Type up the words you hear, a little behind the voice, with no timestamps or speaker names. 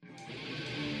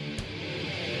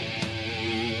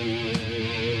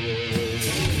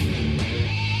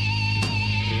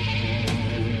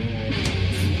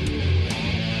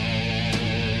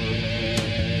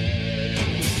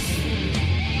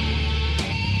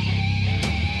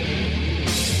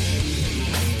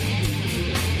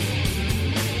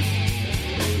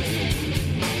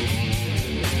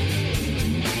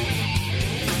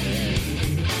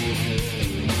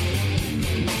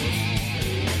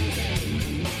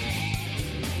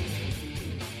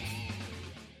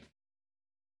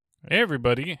Hey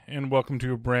everybody, and welcome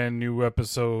to a brand new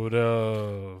episode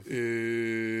of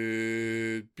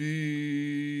It be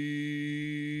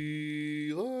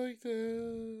like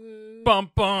that.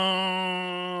 Bum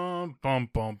Bum Bum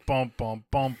Bum Bum Bum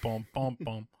Bum Bum Bum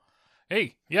Bum.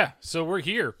 Hey, yeah, so we're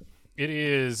here. It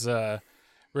is we're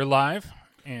live,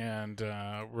 and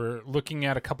we're looking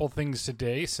at a couple things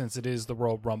today since it is the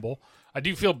Royal Rumble. I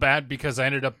do feel bad because I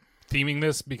ended up theming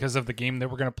this because of the game that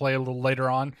we're going to play a little later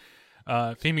on.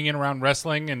 Theming in around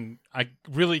wrestling, and I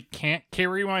really can't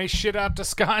carry my shit out to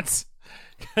Scott's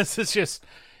because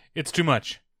it's too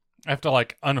much. I have to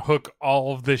unhook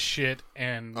all of this shit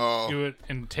and do it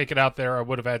and take it out there. I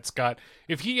would have had Scott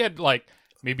if he had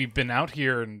maybe been out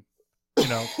here and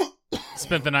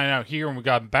spent the night out here and we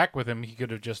got back with him. He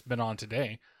could have just been on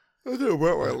today. I did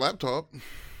about my laptop.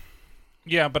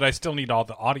 Yeah, but I still need all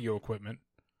the audio equipment,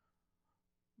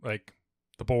 like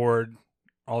the board.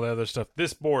 All the other stuff.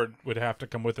 This board would have to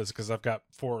come with us because I've got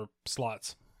 4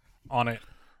 slots on it.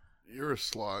 You're a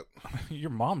slot. Your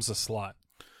mom's a slot.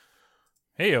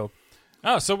 Heyo.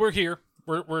 Oh, so we're here.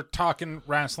 We're talking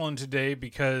wrestling today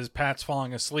because Pat's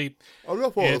falling asleep. I'm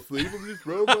not falling asleep. I'm just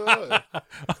rubbing my eye.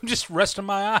 I'm just resting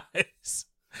my eyes.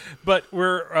 But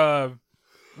we're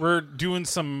doing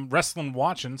some wrestling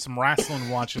watching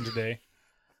today.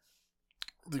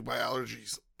 I think my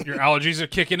allergies. Your allergies are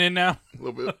kicking in now? A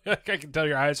little bit. I can tell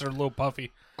your eyes are a little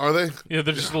puffy. Are they? Yeah,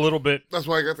 they're just a little bit. That's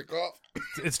why I got the cough.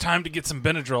 It's time to get some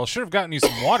Benadryl. Should have gotten you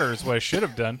some water is what I should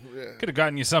have done. Yeah. Could have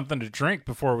gotten you something to drink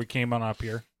before we came on up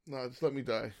here. No, just let me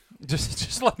die.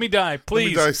 Just let me die,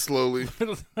 please. Let me die slowly.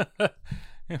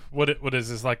 What is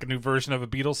this, like a new version of a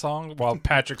Beatles song while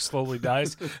Patrick slowly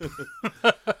dies?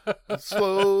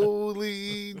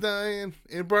 Slowly dying,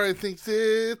 and Brian thinks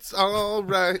it's all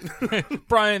right.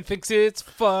 Brian thinks it's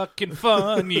fucking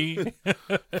funny.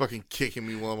 Fucking kicking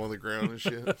me while I'm on the ground and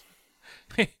shit.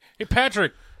 Hey,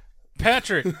 Patrick,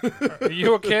 are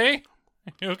you okay?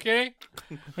 You okay?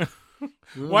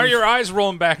 Why are your eyes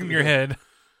rolling back in your head?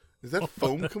 Is that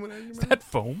foam coming out of your mouth? Is that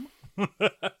foam?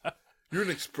 You're an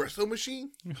espresso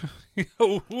machine?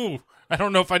 Ooh, I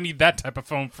don't know if I need that type of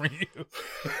foam for you.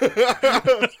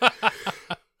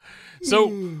 So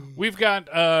we've got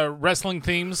wrestling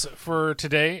themes for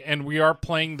today, and we are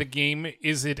playing the game.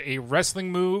 Is it a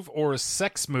wrestling move or a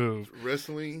sex move?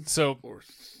 Wrestling. So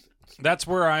that's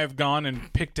where I've gone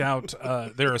and picked out.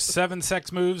 There are 7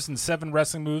 sex moves and 7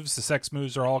 wrestling moves. The sex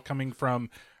moves are all coming from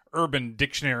Urban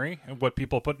Dictionary and what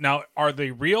people put. Now, are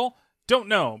they real? Don't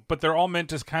know, but they're all meant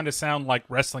to kind of sound like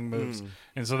wrestling moves.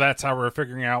 And so that's how we're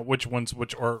figuring out which one's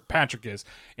which, or Patrick is.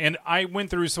 And I went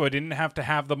through so I didn't have to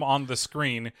have them on the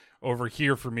screen over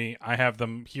here for me. I have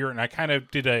them here, and I kind of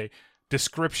did a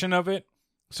description of it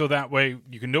so that way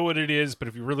you can know what it is, but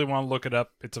if you really want to look it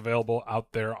up, it's available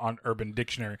out there on Urban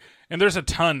Dictionary. And there's a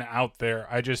ton out there.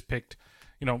 I just picked,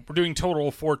 we're doing total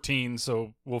of 14,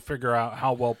 so we'll figure out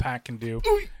how well Pat can do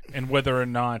and whether or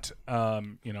not,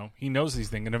 he knows these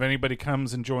things. And if anybody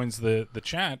comes and joins the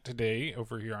chat today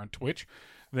over here on Twitch,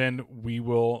 then we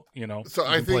will,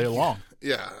 play along.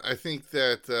 Yeah, I think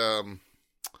that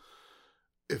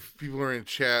if people are in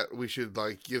chat, we should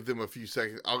give them a few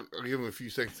seconds. I'll give them a few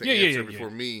seconds to answer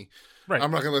before me. Right.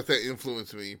 I'm not going to let that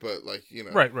influence me, but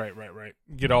Right.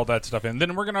 Get all that stuff in.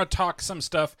 Then we're going to talk some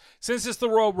stuff. Since it's the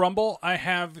Royal Rumble, I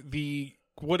have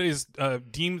what is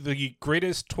deemed the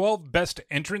greatest 12 best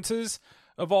entrances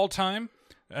of all time.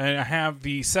 And I have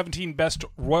the 17 best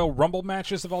Royal Rumble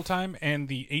matches of all time and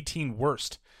the 18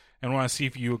 worst. And I want to see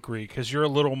if you agree, because you're a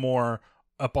little more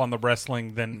up on the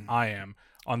wrestling than I am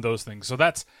on those things. So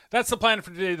that's the plan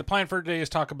for today. The plan for today is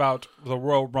talk about the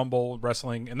Royal Rumble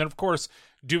wrestling, and then of course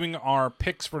doing our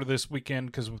picks for this weekend,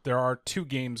 because there are 2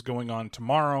 games going on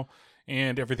tomorrow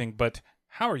and everything. But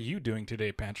how are you doing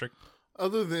today, Patrick?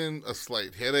 Other than a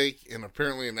slight headache and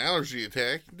apparently an allergy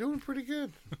attack, doing pretty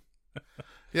good.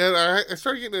 Yeah, I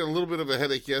started getting a little bit of a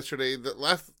headache yesterday. This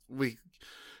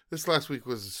last week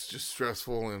was just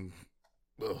stressful, and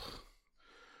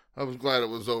I was glad it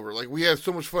was over. We had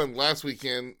so much fun last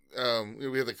weekend.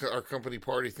 We had our company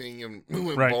party thing, and we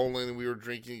went bowling, and we were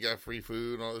drinking, got free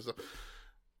food, and all this stuff.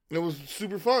 It was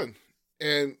super fun.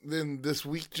 And then this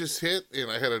week just hit,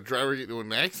 and I had a driver get into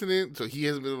an accident, so he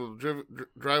hasn't been able to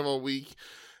drive all week,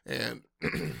 and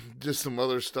just some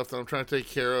other stuff that I'm trying to take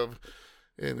care of.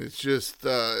 And it's just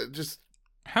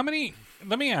how many?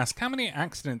 Let me ask, how many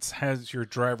accidents has your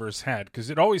drivers had? Because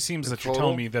it always seems that you're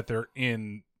telling me that they're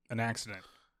in an accident.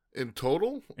 In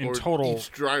total? In total. Each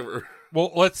driver.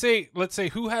 Well, let's say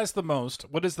who has the most?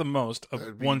 What is the most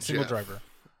of one single driver?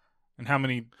 And how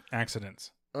many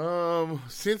accidents?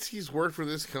 Since he's worked for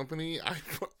this company,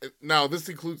 now this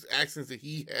includes accidents that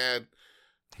he had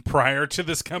Prior to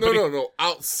this company? No.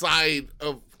 Outside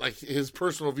of like his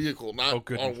personal vehicle, not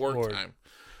on work Lord. time.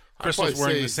 Crystal's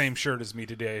wearing the same shirt as me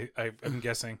today, I'm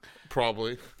guessing.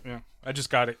 Probably. Yeah. I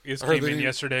just got it. It came in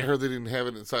yesterday. I heard they didn't have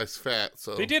it in size fat.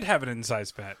 So they did have it in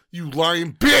size fat. You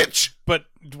lying bitch! But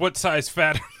what size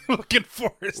fat are you looking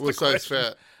for? What size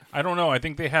fat? I don't know. I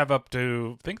think they have up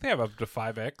to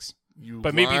 5X.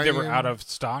 But maybe they were out of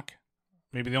stock.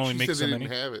 Maybe they only make so many.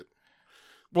 Didn't have it.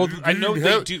 Well, I know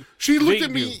they do. She looked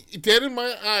at me dead in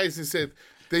my eyes and said,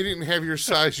 "They didn't have your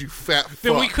size, you fat fuck."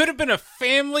 Then we could have been a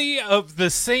family of the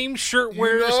same shirt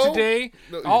wearers today,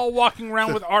 all walking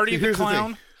around with Artie the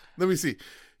clown. Let me see.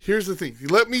 Here's the thing.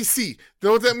 Let me see. You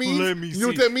know what that means? You know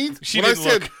what that means?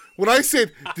 When I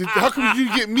said, how come you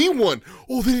didn't get me one?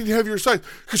 Oh, they didn't have your size.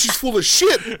 Because she's full of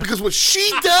shit. Because what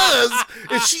she does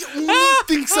is she only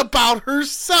thinks about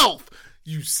herself.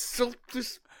 You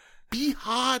selfish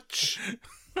biatch.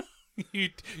 You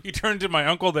turned to my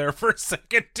uncle there for a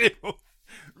second, too.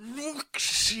 Look,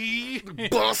 see?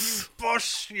 Boss,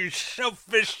 you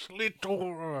selfish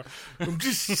little... I'm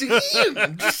just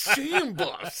saying,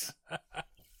 boss.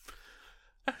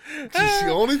 She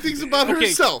only thinks about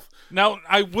herself. Now,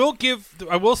 I will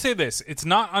say this. It's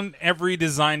not on every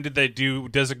design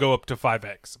does it go up to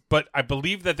 5X. But I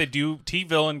believe that they do.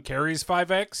 T-Villain carries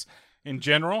 5X in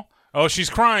general. Oh,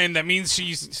 she's crying. That means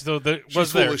she's full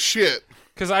of shit.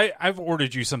 Because I've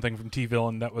ordered you something from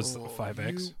T-Villain that was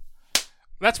 5X.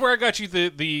 That's where I got you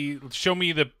the show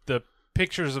me the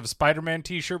pictures of Spider-Man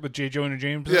T-shirt with J. Jonah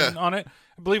Jameson on it.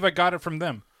 I believe I got it from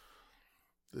them.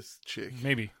 This chick.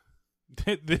 Maybe.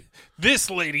 This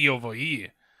lady over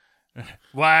here.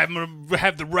 Why, I'm going to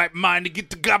have the right mind to get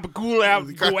the gabagool out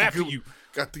and go after you.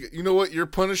 You know what? Your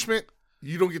punishment?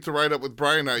 You don't get to ride up with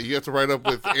Brian now. You have to ride up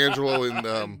with Angelo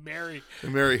and Mary.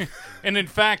 And in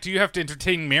fact, you have to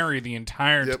entertain Mary the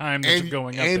entire time that you're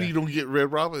going up there. And you don't get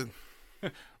Red Robin.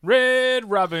 Red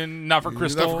Robin, not for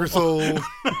Crystal. Not for Crystal.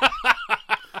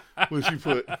 What'd she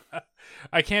put?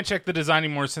 I can't check the design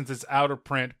anymore since it's out of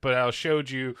print, but I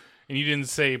showed you, and you didn't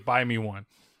say buy me one.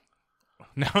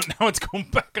 Now it's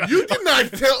going back on. You did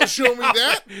not show me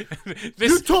that.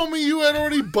 You told me you had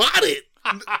already bought it.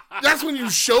 That's when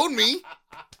you showed me.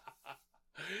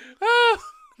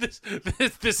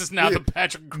 This is now the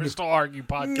Patrick and Crystal Argue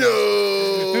podcast.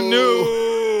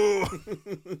 No.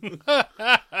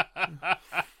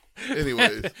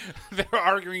 Anyways. They're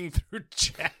arguing through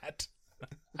chat.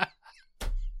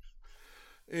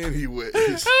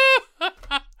 Anyways.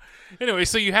 Anyway,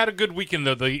 so you had a good weekend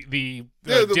though. The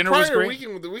dinner was great.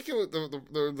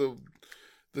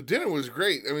 The dinner was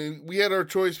great. I mean, we had our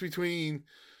choice between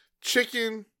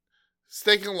chicken,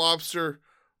 steak and lobster,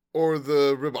 or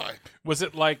the ribeye. Was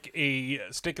it like a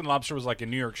steak and lobster was like a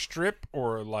New York strip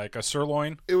or like a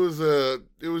sirloin? It was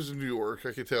New York.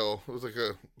 I could tell it was like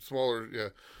a smaller. Yeah.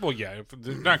 Well, yeah.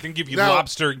 They're not gonna give you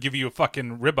lobster and give you a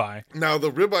fucking ribeye. Now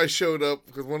the ribeye showed up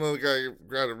because one of the guys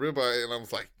grabbed a ribeye, and I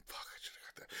was like,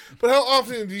 but how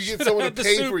often do you get someone to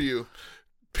pay for you?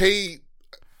 Pay,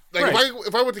 like right.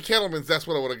 if I went to Cattleman's, that's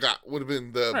what I would have got. Would have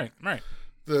been the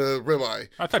the ribeye.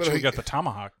 I thought you got the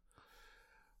tomahawk.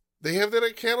 They have that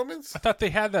at Cattleman's? I thought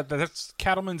they had that. That's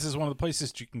Cattleman's is one of the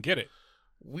places you can get it.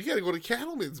 We got to go to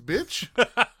Cattleman's, bitch.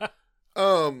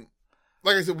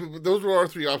 Like I said, those were our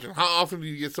three options. How often do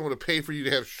you get someone to pay for you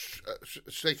to have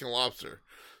steak and lobster?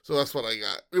 So that's what I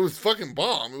got. It was fucking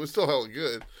bomb. It was still hella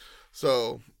good.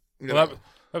 So, you know.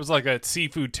 That was like a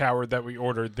seafood tower that we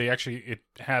ordered. It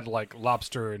had like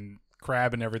lobster and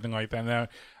crab and everything like that. Now,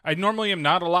 I normally am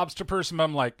not a lobster person, but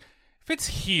I'm like, if it's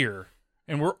here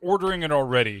and we're ordering it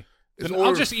already, then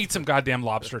I'll just eat some goddamn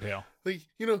lobster tail. Like,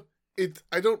 you know,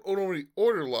 I don't normally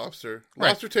order lobster. Right.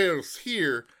 Lobster tail's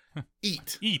here.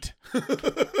 Eat.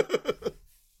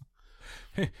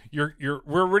 We're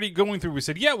already going through. We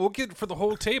said, yeah, we'll get it for the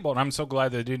whole table, and I'm so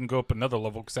glad that it didn't go up another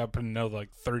level because I put another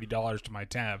like $30 to my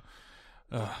tab.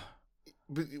 But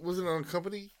wasn't it on a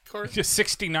company card? Just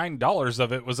 $69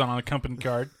 of it was on a company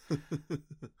card.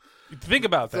 Think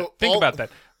about that.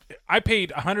 I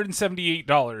paid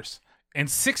 $178, and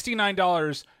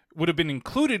 $69 would have been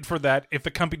included for that if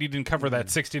the company didn't cover that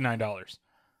 $69.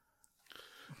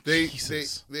 They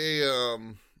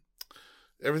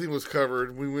everything was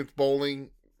covered. We went bowling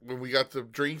when we got the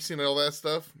drinks and all that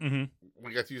stuff. Mm-hmm.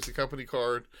 We got to use the company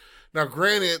card. Now,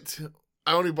 granted,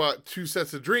 I only bought 2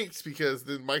 sets of drinks because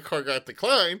then my card got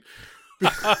declined.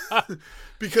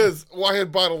 Because I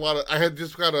had bought I had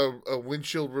just got a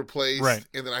windshield replaced, right.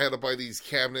 And then I had to buy these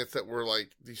cabinets that were like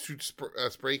these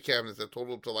spray cabinets that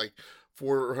totaled up to like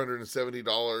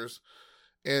 $470.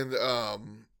 And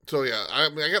so yeah, I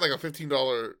got like a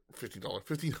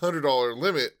 $1,500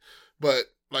 limit, but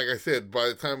like I said, by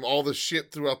the time all the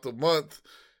shit throughout the month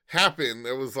happened,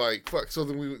 it was like, fuck. So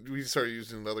then we started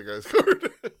using another guy's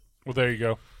card. Well, there you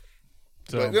go.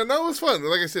 So But yeah, no, it was fun.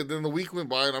 Like I said, then the week went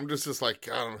by, and I'm just like,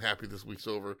 God, I'm happy this week's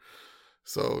over.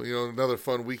 So, another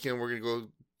fun weekend. We're going to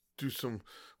go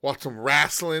watch some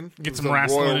wrestling. Get some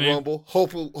wrestling Royal Rumble.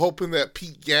 Hoping that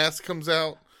Pete Gas comes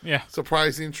out. Yeah.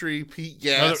 Surprise entry, Pete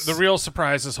Gas. The real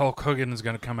surprise is Hulk Hogan is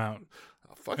going to come out.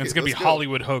 Oh, It's going to be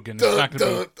Hollywood Hogan. It's not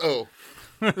going to be... Oh.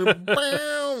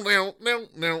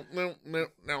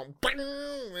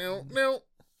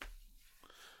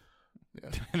 Yeah.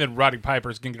 And then Roddy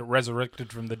Piper's going to get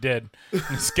resurrected from the dead. And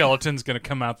the skeleton's going to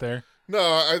come out there. No,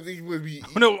 I think it would be...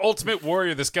 No, Ultimate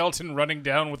Warrior, the skeleton running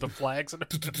down with the flags. And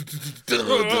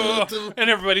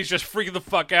everybody's just freaking the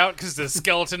fuck out because the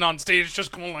skeleton on stage is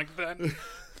just going like that.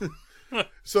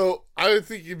 So, I would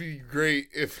think it'd be great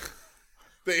if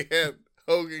they had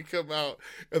Hogan come out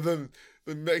and then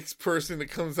the next person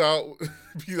that comes out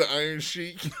be the Iron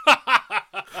Sheik.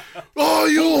 Oh,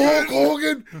 you Hulk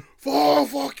Hogan! Oh,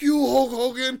 fuck you, Hulk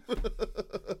Hogan!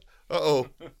 Uh-oh.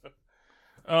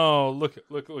 Oh, look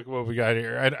what we got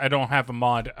here. I don't have a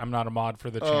mod. I'm not a mod for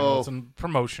the channel. It's some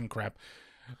promotion crap.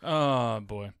 Oh,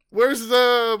 boy. Where's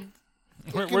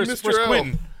Where's Mr. L?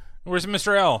 Quentin? Where's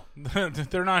Mr. L?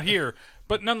 They're not here.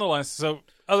 But nonetheless, so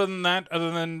other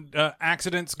than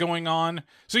accidents going on,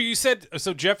 so you said,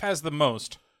 so Jeff has the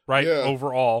most, right? Yeah.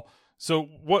 Overall. So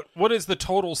what is the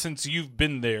total since you've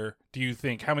been there, do you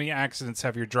think? How many accidents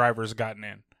have your drivers gotten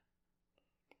in?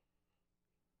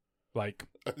 Like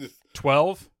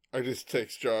 12? I just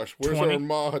text Josh. Where's 20? our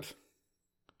mod?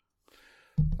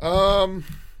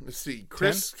 Let's see.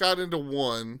 Chris 10? Got into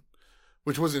one,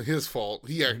 which wasn't his fault.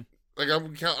 He are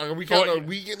we counting? Are we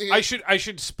getting hit? I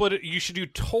should split it. You should do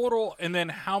total, and then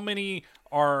how many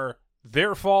are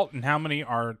their fault and how many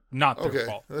are not their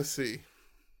fault. Let's see.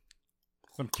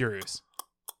 I'm curious.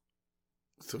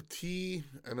 So T,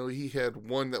 I know he had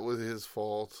one that was his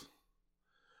fault.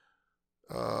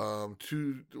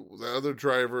 The other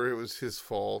driver, it was his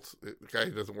fault. The guy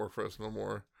doesn't work for us no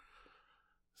more.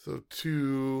 So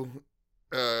 2,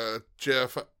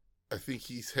 Jeff, I think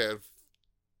he's had.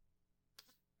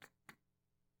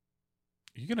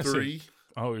 You gonna 3? Say?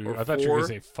 Oh, I thought you were gonna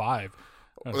say 5.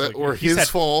 Or his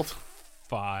fault.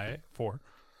 4.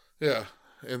 Yeah,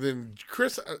 and then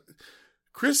Chris,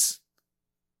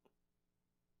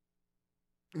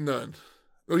 none.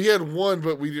 Oh, he had one,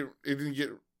 but it didn't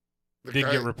get.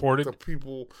 Didn't get reported. The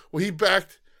people. Well, he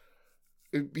backed.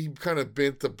 He kind of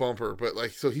bent the bumper, but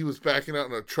so he was backing out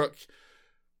in a truck.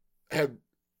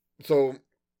 So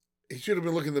he should have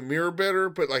been looking in the mirror better.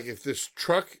 But if this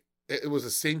truck, it was the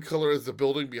same color as the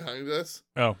building behind us.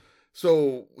 Oh.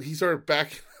 So he started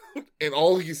backing out, and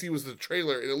all he could see was the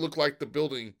trailer, and it looked like the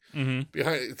building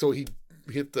behind it. So he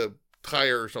hit the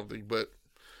tire or something, but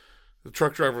the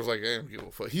truck driver was like, I don't give a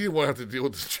fuck. He didn't want to have to deal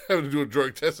with having to do a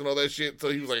drug test and all that shit, so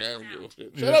he was like, I don't give a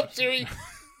shit. Shut up, Siri.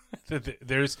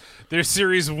 There's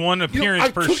Series 1 appearance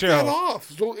per show. I took that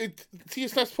off. So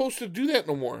it's not supposed to do that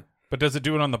no more. But does it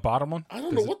do it on the bottom one? I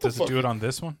don't know what the fuck. Does it do it on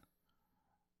this one?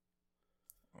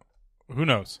 Who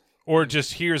knows? Or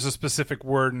just hears a specific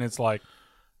word and it's like,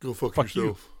 go fuck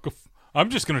yourself. I'm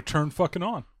just going to turn fucking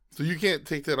on. So you can't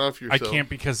take that off yourself? I can't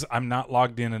because I'm not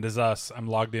logged in as us. I'm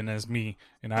logged in as me,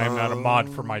 and I am not a mod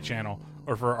for my channel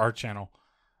or for our channel.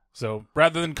 So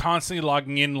rather than constantly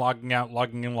logging in, logging out,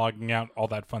 logging in, logging out, all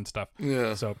that fun stuff.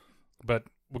 Yeah. So, but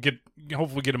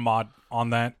hopefully get a mod on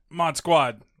that. Mod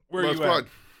Squad, where are you at?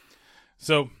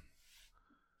 So,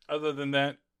 other than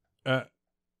that,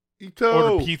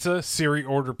 order pizza. Siri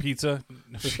order pizza.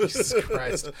 Jesus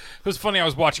Christ! It was funny. I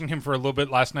was watching him for a little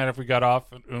bit last night after we got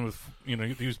off, and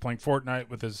he was playing Fortnite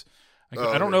with his.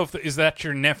 I don't know if is that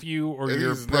your nephew or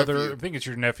your brother. Nephew. I think it's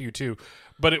your nephew too.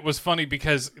 But it was funny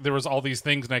because there was all these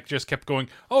things, and I just kept going,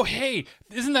 "Oh, hey,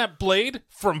 isn't that Blade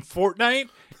from Fortnite?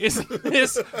 Isn't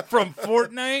this from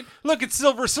Fortnite? Look, it's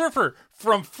Silver Surfer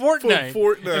from Fortnite."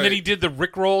 And then he did the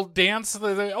Rickroll dance.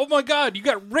 Oh my God, you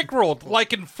got Rickrolled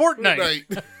like in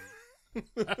Fortnite.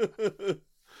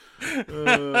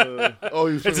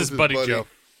 It's his buddy Joe.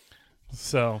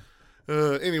 So,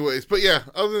 anyways, but yeah,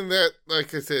 other than that,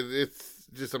 like I said, it's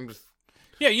just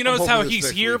yeah, you notice how he's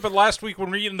here, but last week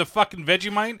when we were eating the fucking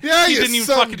Vegemite, yeah, he didn't even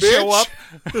fucking show up.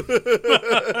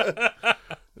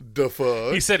 The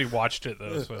fuck? He said he watched it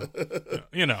though, so but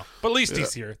at least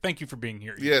he's here. Thank you for being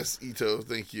here. Yes, Ito,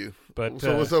 thank you. But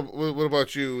so what's up? What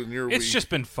about you and your week? It's just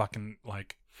been fucking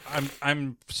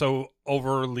I'm so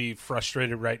overly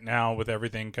frustrated right now with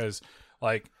everything because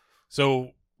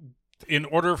in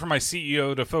order for my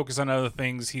CEO to focus on other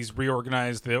things, he's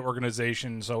reorganized the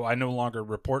organization, so I no longer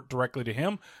report directly to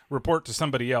him, report to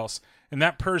somebody else. And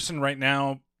that person right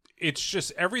now, it's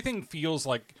just everything feels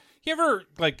like, you ever,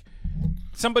 like,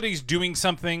 somebody's doing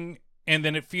something and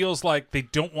then it feels like they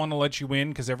don't want to let you in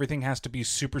because everything has to be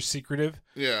super secretive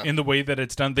in the way that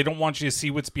it's done. They don't want you to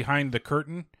see what's behind the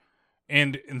curtain,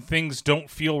 and things don't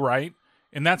feel right.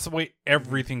 And that's the way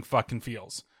everything fucking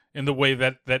feels, in the way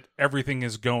that everything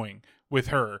is going with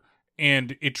her.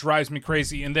 And it drives me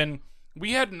crazy. And then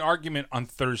we had an argument on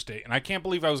Thursday, and I can't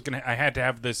believe I had to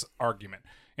have this argument.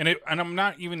 And I'm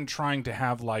not even trying to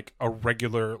have like a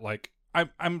regular, like,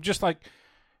 I'm just like,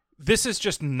 this is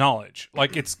just knowledge.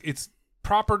 Like, it's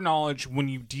proper knowledge when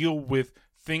you deal with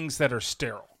things that are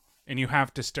sterile and you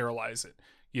have to sterilize it.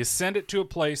 You send it to a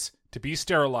place to be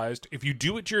sterilized. If you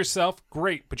do it yourself,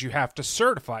 great, but you have to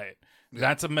certify it. Yeah.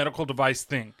 That's a medical device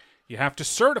thing. You have to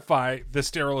certify the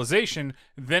sterilization,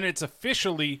 then it's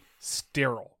officially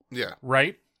sterile. Yeah.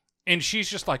 Right? And she's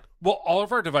just like, well, all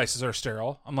of our devices are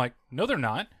sterile. I'm like, no, they're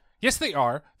not. Yes, they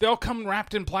are. They all come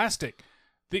wrapped in plastic.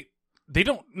 They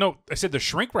don't, no, I said they're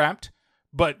shrink wrapped,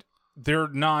 but they're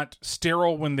not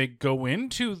sterile when they go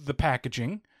into the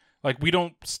packaging. Like, we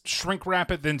don't shrink wrap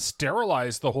it, then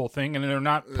sterilize the whole thing, and they're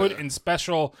not put in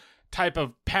special type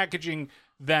of packaging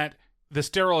that the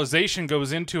sterilization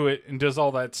goes into it and does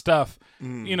all that stuff,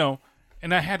 you know.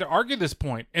 And I had to argue this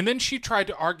point. And then she tried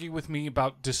to argue with me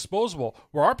about disposable,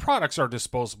 where our products are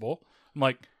disposable. I'm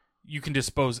like, you can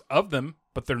dispose of them,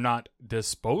 but they're not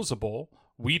disposable.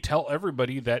 We tell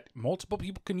everybody that multiple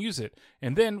people can use it.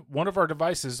 And then one of our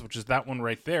devices, which is that one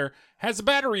right there, has a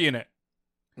battery in it.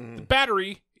 The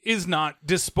battery is not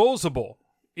disposable.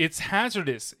 It's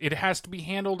hazardous. It has to be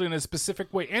handled in a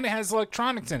specific way, and it has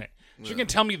electronics in it. So you can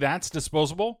tell me that's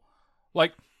disposable?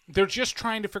 Like, they're just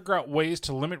trying to figure out ways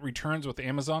to limit returns with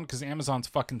Amazon, because Amazon's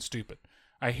fucking stupid.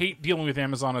 I hate dealing with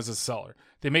Amazon as a seller.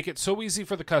 They make it so easy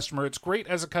for the customer. It's great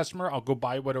as a customer. I'll go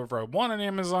buy whatever I want on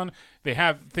Amazon. They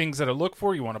have things that I look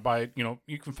for. You want to buy, you know,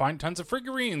 you can find tons of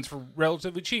figurines for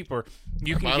relatively cheap, or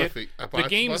you can get the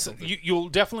games. You'll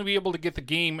definitely be able to get the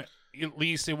game. At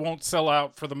least it won't sell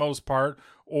out for the most part.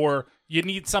 Or you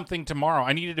need something tomorrow.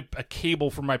 I needed a cable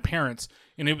for my parents,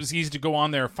 and it was easy to go on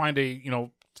there, find a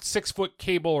 6-foot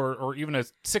cable or even a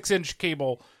 6-inch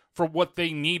cable for what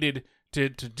they needed to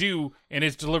do, and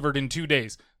it's delivered in 2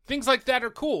 days. Things like that are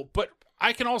cool, but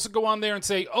I can also go on there and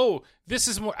say, oh, this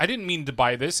is more, I didn't mean to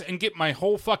buy this, and get my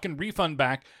whole fucking refund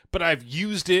back, but I've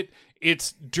used it,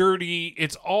 it's dirty,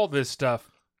 it's all this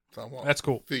stuff. That's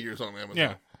cool. Figures on Amazon.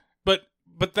 Yeah.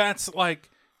 But that's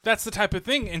the type of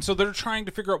thing, and so they're trying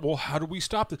to figure out, well, how do we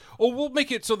stop this? Oh, we'll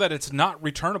make it so that it's not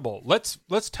returnable. Let's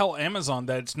tell Amazon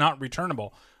that it's not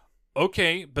returnable.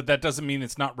 Okay, but that doesn't mean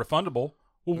it's not refundable.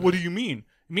 Well, what do you mean?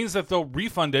 It means that they'll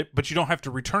refund it, but you don't have to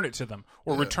return it to them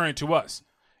or return it to us.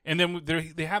 And then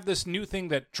they have this new thing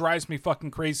that drives me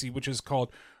fucking crazy, which is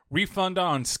called refund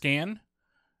on scan,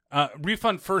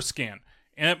 refund first scan.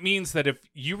 And it means that if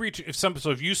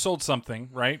you sold something,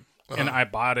 right? And I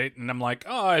bought it, and I'm like,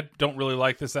 oh, I don't really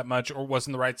like this that much, or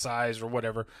wasn't the right size, or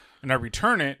whatever, and I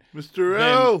return it. Mr.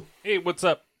 L. Hey, what's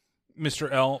up,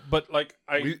 Mr. L? But, like,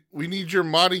 we need your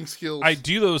modding skills. I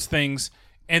do those things,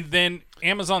 and then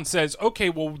Amazon says, okay,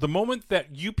 well, the moment that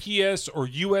UPS or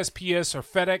USPS or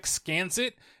FedEx scans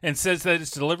it and says that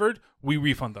it's delivered, we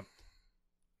refund them.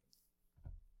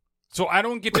 So I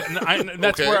don't get to,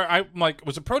 that's okay. Where I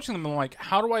was approaching them, and I'm like,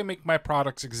 how do I make my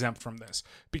products exempt from this?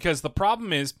 Because the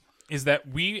problem is that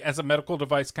we, as a medical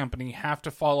device company, have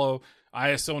to follow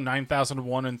ISO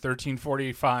 9001 and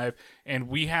 13485, and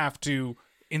we have to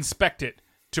inspect it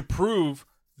to prove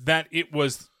that it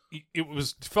was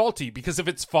faulty. Because if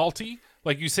it's faulty,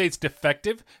 like you say, it's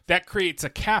defective, that creates a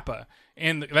CAPA,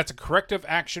 and that's a corrective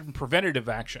action, preventative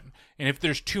action. And if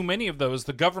there's too many of those,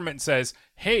 the government says,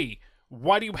 hey,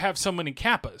 why do you have so many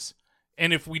CAPAs?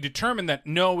 And if we determine that,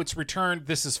 no, it's returned,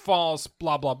 this is false,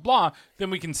 blah, blah, blah, then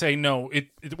we can say, no,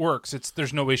 it works.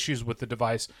 There's no issues with the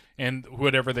device, and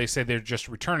whatever they say, they're just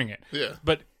returning it. Yeah.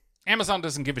 But Amazon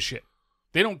doesn't give a shit.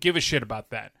 They don't give a shit about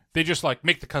that. They just,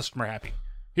 make the customer happy.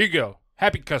 Here you go.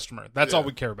 Happy customer. That's all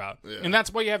we care about. Yeah. And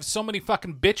that's why you have so many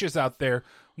fucking bitches out there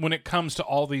when it comes to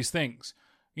all these things.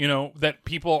 You know, that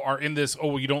people are in this,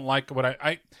 oh, you don't like what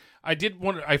I did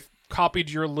want, I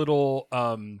copied your little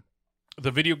the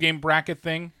video game bracket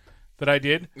thing that I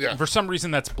did. Yeah. And for some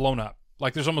reason that's blown up.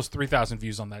 Like, there's almost 3,000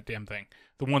 views on that damn thing.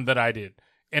 The one that I did.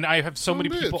 And I have so many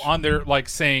people on there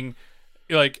saying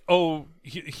oh,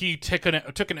 he took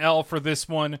an L for this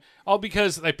one, all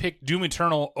because I picked Doom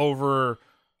Eternal over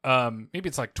maybe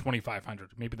it's like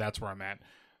 2,500. Maybe that's where I'm at.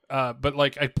 but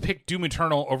like I picked Doom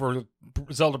Eternal over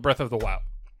Zelda Breath of the Wild.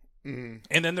 Mm-hmm.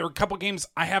 And then there were a couple games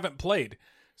I haven't played.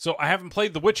 So I haven't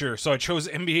played The Witcher, so I chose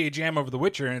NBA Jam over The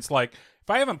Witcher, and it's like, if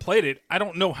I haven't played it, I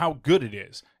don't know how good it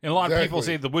is. And a lot of people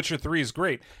say The Witcher 3 is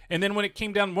great. And then when it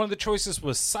came down, one of the choices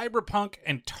was Cyberpunk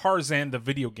and Tarzan, the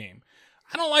video game.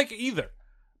 I don't like either,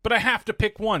 but I have to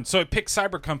pick one. So I picked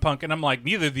Cyberpunk, and I'm like,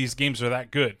 neither of these games are that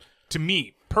good. To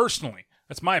me, personally.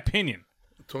 That's my opinion.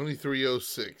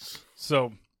 2306.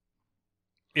 So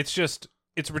it's just,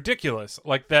 it's ridiculous.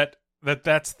 Like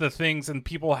that's the things, and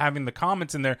people having the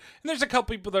comments in there. And there's a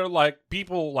couple people that are like,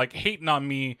 people like hating on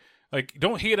me. Like,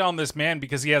 don't hate on this man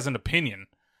because he has an opinion,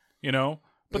 you know?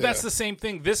 But that's the same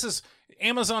thing. This is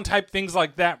Amazon type things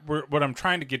like that. What I'm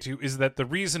trying to get to is that the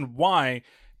reason why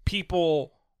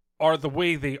people are the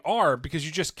way they are, because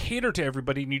you just cater to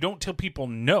everybody and you don't tell people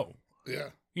no.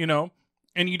 Yeah. You know?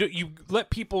 And you let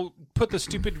people put the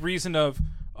stupid reason of,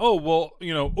 oh, well,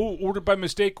 you know, ordered by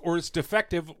mistake or it's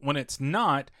defective when it's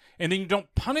not. And then you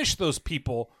don't punish those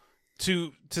people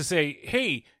to say,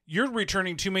 hey, you're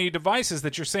returning too many devices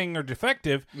that you're saying are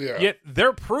defective, yet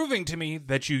they're proving to me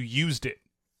that you used it.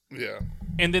 Yeah.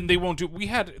 And then they won't do.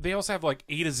 They also have like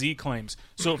A to Z claims.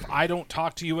 So if I don't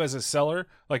talk to you as a seller,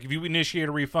 like if you initiate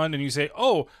a refund and you say,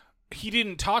 oh, he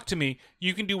didn't talk to me,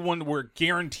 you can do one where it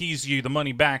guarantees you the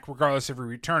money back regardless if you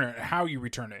return it or how you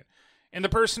return it. And the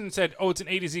person said, oh, it's an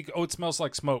A to Z. Oh, it smells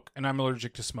like smoke, and I'm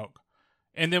allergic to smoke.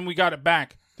 And then we got it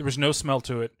back. There was no smell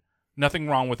to it. Nothing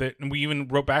wrong with it. And we even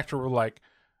wrote back to her like,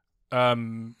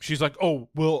 she's like, oh,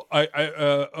 well, I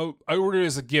ordered it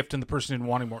as a gift and the person didn't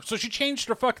want anymore. So she changed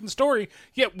her fucking story,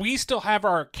 yet we still have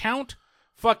our account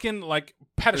fucking like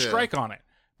had a strike on it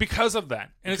because of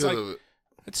that. And it's like,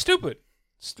 it's stupid.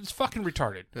 It's fucking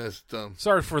retarded. That's dumb.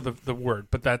 Sorry for the word,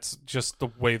 but that's just the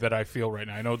way that I feel right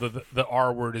now. I know the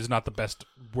R word is not the best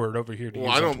word over here to use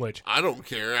on Twitch. I don't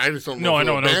care. I just don't know.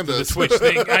 No, I know the Twitch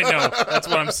thing. I know. That's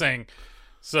what I'm saying.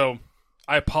 So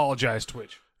I apologize,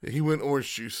 Twitch. He went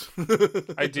orange juice.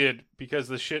 I did, because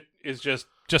the shit is just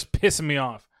pissing me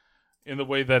off in the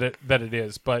way that it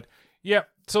is. But yeah,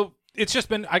 so it's just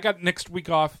been, I got next week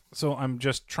off, so I'm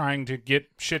just trying to get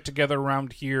shit together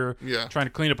around here. Yeah. Trying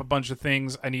to clean up a bunch of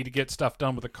things. I need to get stuff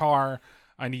done with the car.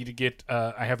 I need to get,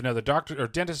 I have another doctor or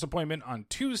dentist appointment on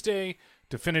Tuesday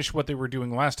to finish what they were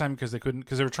doing last time because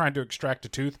they were trying to extract a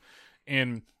tooth.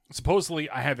 And supposedly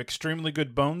I have extremely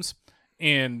good bones,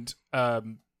 and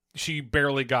she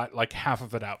barely got like half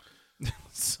of it out.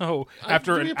 So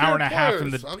after an hour and a half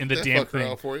in the damn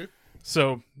thing. For you.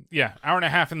 So yeah, hour and a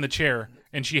half in the chair,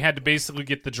 and she had to basically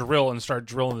get the drill and start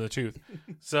drilling the tooth.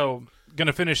 So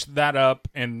gonna finish that up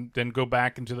and then go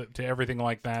back into to everything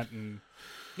like that, and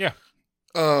yeah.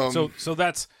 So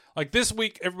that's like this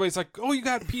week. Everybody's like, "Oh, you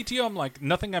got PTO." I'm like,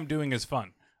 nothing I'm doing is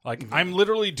fun. Like I'm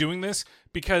literally doing this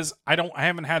because I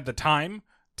haven't had the time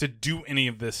to do any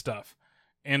of this stuff,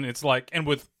 and it's like, and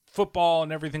with football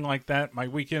and everything like that, my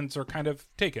weekends are kind of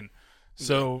taken.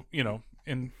 So you know,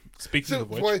 and speaking of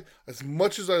which, why, as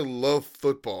much as I love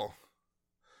football,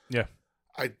 yeah,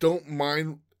 I don't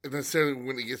mind necessarily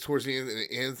when it gets towards the end and it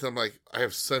ends. I'm like, I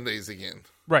have Sundays again.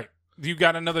 Right. You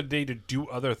got another day to do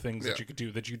other things that you could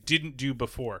do that you didn't do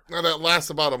before. Now that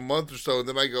lasts about a month or so, and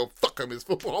then I go, fuck, I miss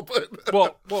football. But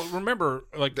well, remember,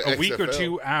 like a week or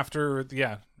two after,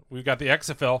 we've got the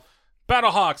XFL,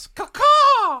 Battlehawks,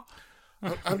 caw.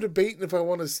 I'm debating if I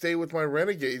want to stay with my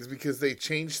Renegades because they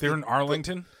changed. They're in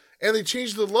Arlington, and they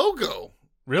changed the logo.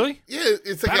 Really? Yeah,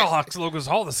 it's like Battlehawks logo's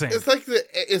all the same. It's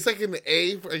like an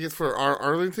A, I guess, for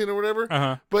Arlington or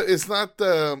whatever. But it's not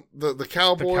the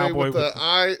cowboy with the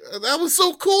eye. That was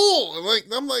so cool.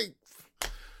 I'm like,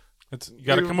 you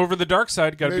got to come over to the dark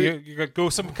side. You got to go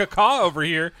some caca over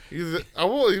here. It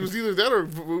was either that or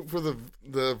for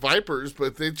the Vipers,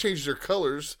 but they changed their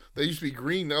colors. They used to be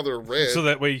green, now they're red. So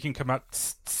that way you can come out.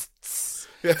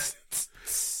 Yes.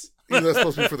 That's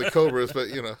supposed to be for the Cobras, but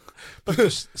you know. But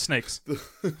there's snakes.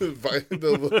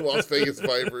 the Las Vegas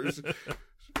Vipers.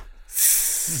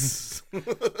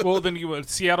 Well, then you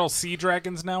Seattle Sea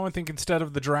Dragons now, I think, instead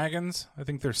of the Dragons. I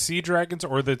think they're Sea Dragons,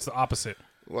 or it's the opposite.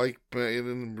 Like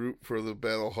in root for the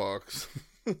Battlehawks.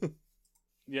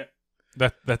 Yeah.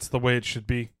 That's the way it should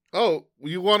be. Oh,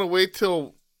 you want to wait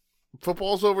till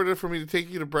football's over there for me to take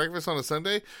you to breakfast on a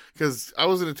Sunday? Because I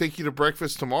was going to take you to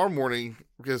breakfast tomorrow morning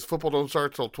because football don't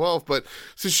start till 12. But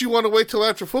since you want to wait till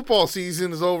after football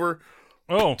season is over.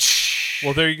 Oh,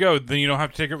 well, there you go. Then you don't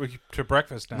have to take it with you to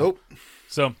breakfast now. Nope.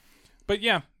 So, but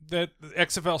yeah, the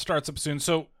XFL starts up soon.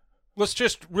 So let's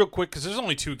just real quick, because there's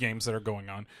only 2 games that are going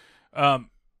on.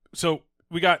 So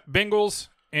we got Bengals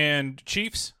and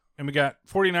Chiefs, and we got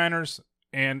 49ers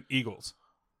and Eagles.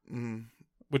 Mm.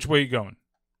 Which way are you going?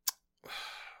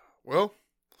 Well,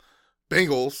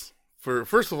 Bengals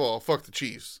first of all, fuck the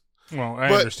Chiefs. Well, I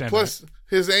understand. Plus,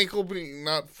 his ankle being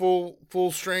not full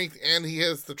strength, and he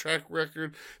has the track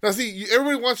record. Now, see,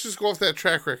 everybody wants to just go off that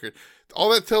track record. All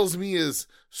that tells me is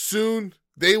soon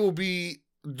they will be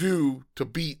due to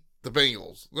beat the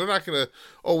Bengals. They're not going to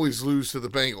always lose to the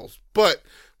Bengals, but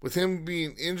with him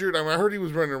being injured, I heard he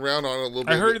was running around on it a little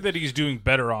bit. I heard that he's doing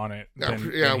better on it. Than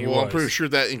he was. I'm pretty sure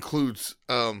that includes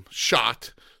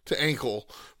shot to ankle,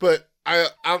 but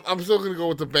I'm still going to go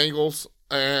with the Bengals.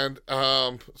 And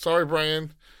sorry,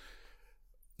 Brian,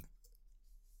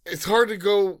 it's hard to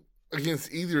go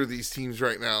against either of these teams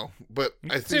right now. But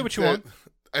I think say what you want.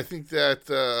 I think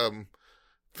that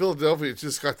Philadelphia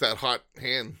just got that hot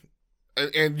hand,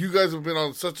 and you guys have been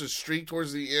on such a streak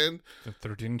towards the end.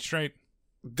 13 straight.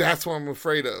 That's what I'm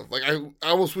afraid of. Like I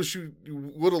almost wish you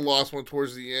would have lost one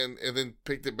towards the end and then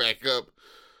picked it back up.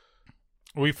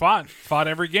 We fought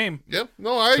every game. Yep.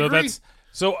 No, I agree.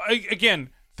 Again,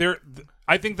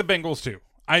 I think the Bengals too.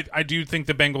 I do think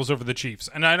the Bengals over the Chiefs,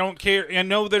 and I don't care. I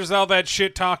know there's all that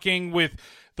shit talking with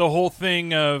the whole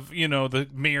thing of, the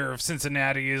mayor of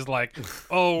Cincinnati is like,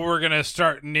 oh, we're gonna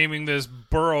start naming this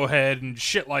Burrowhead and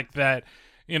shit like that.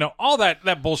 All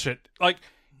that bullshit. Like,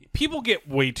 people get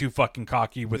way too fucking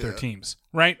cocky with their teams,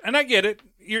 right? And I get it.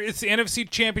 It's the NFC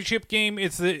Championship game.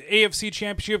 It's the AFC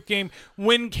Championship game.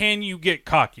 When can you get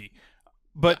cocky?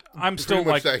 But I'm still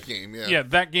like that game, yeah,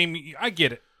 that game. I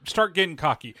get it. Start getting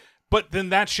cocky, but then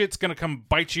that shit's gonna come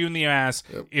bite you in the ass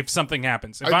if something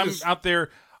happens. If I'm out there,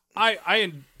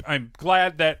 I'm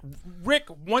glad that Rick.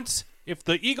 If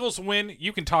the Eagles win,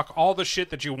 you can talk all the shit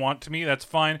that you want to me. That's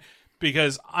fine,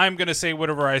 because I'm gonna say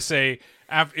whatever I say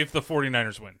if the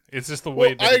 49ers win. It's just the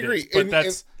way that I agree. It is. But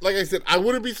and like I said, I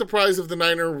wouldn't be surprised if the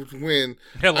Niners win.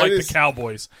 Yeah, the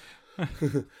Cowboys.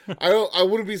 I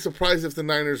wouldn't be surprised if the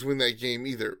Niners win that game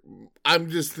either. I'm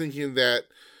just thinking that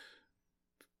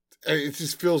it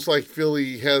just feels like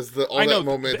Philly has that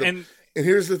momentum. And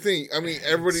here's the thing. I mean,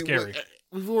 everybody.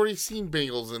 We've already seen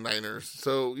Bengals and Niners,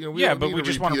 so but we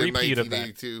just want a repeat of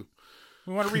that.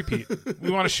 We want to repeat.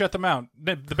 We want to shut them out.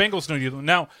 The Bengals know you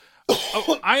now. The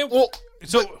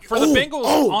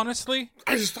Bengals, honestly,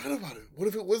 I just thought about it. What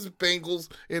if it was Bengals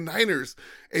and Niners,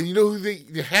 and you know who they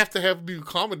have to have do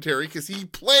commentary because he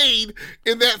played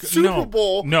in that Super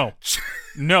Bowl? No,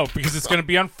 because it's going to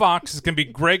be on Fox. It's going to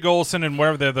be Greg Olsen and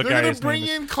whatever the other guy is.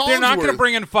 They're not going to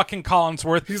bring in fucking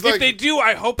Collinsworth. If they do,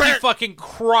 I hope he fucking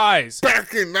cries.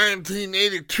 Back in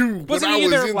 1982, Wasn't when he I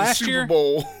was there in last the Super year?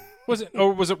 Bowl. Was it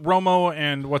Romo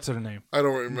and what's her name? I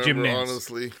don't remember, Jim Nantz.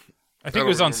 honestly. I think it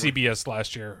was on CBS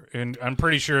last year, and I'm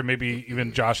pretty sure maybe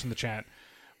even Josh in the chat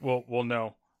will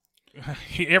know.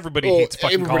 Everybody hates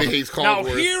fucking Collinsworth. Now,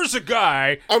 here's a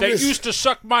guy that used to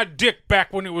suck my dick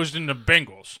back when it was in the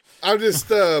Bengals. I'm just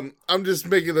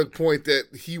making the point that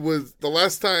he was the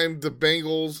last time the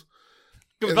Bengals.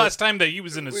 The last time that he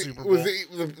was in the Super Bowl.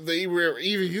 They were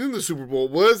even in the Super Bowl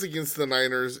was against the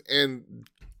Niners, and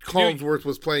Collinsworth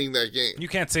was playing that game. You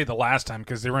can't say the last time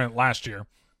because they were in it last year.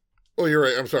 Oh, you're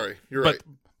right. I'm sorry. You're right.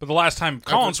 But the last time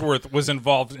Collinsworth was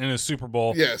involved in a Super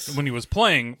Bowl, when he was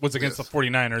playing, was against the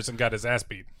 49ers and got his ass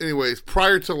beat. Anyways,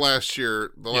 prior to last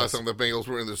year, the last time the Bengals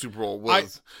were in the Super Bowl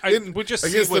was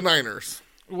against the Niners.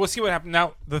 We'll see what happens.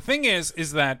 Now, the thing is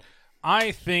that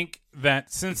I think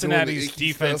that Cincinnati's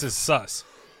defense is sus.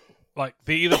 Like,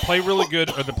 they either play really good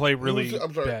or they play really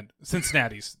bad.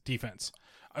 Cincinnati's defense.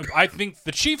 I think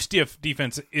the Chiefs'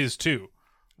 defense is too,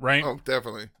 right? Oh,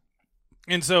 definitely.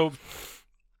 And so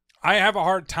I have a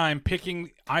hard time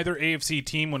picking either AFC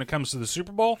team when it comes to the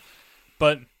Super Bowl.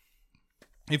 But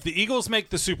if the Eagles make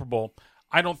the Super Bowl,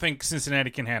 I don't think Cincinnati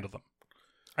can handle them.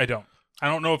 I don't. I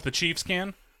don't know if the Chiefs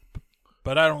can,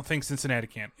 but I don't think Cincinnati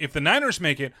can. If the Niners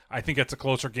make it, I think it's a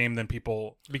closer game than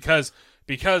people because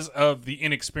of the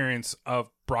inexperience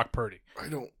of Brock Purdy. I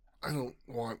don't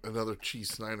want another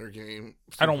Chiefs-Niner game.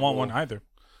 I don't want one either.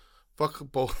 Fuck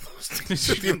both those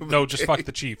teams. No, just fuck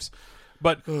the Chiefs.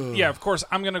 But, yeah, of course,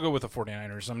 I'm going to go with the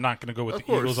 49ers. I'm not going to go with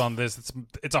the Eagles on this.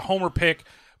 It's a homer pick,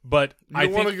 but I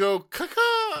think... You want to go,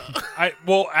 caca!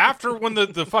 Well, after when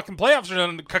the fucking playoffs are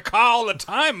done, caca all the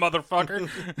time, motherfucker.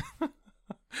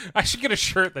 I should get a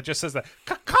shirt that just says that.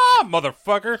 Caca,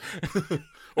 motherfucker!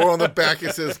 Or on the back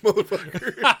it says,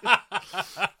 motherfucker.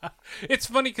 It's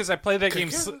funny because I play that game,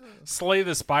 Slay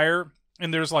the Spire,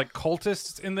 and there's like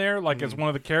cultists in there, like as one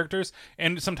of the characters.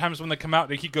 And sometimes when they come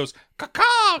out, he goes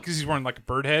caca because he's wearing like a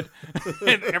bird head.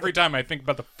 And every time I think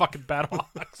about the fucking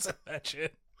Battlehawks and that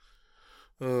shit.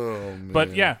 Oh man!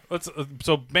 But yeah,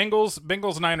 so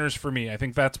Bengals Niners for me. I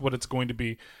think that's what it's going to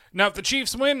be. Now, if the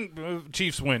Chiefs win,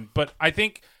 Chiefs win. But I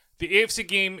think the AFC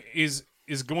game is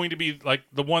is going to be like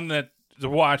the one that to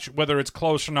watch, whether it's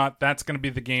close or not. That's going to be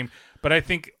the game. But I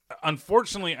think,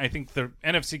 unfortunately, the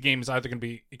NFC game is either going to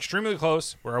be extremely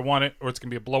close where I want it, or it's going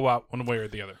to be a blowout one way or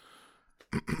the other.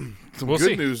 We'll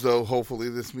good news, though. Hopefully,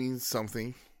 this means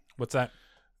something. What's that?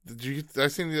 Did I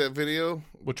send you that video?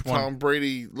 Which one? Tom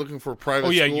Brady looking for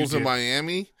private schools in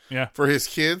Miami. Yeah, for his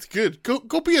kids. Good.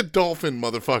 Go be a Dolphin,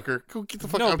 motherfucker. Go get the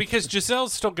fuck out. No, because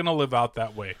Gisele's still going to live out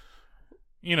that way.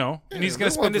 You know, and he's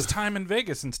going to spend his time in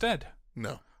Vegas instead.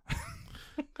 No.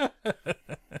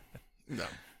 No.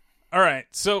 All right,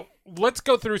 so let's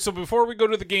go through. So before we go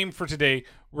to the game for today,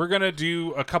 we're going to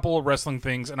do a couple of wrestling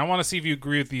things, and I want to see if you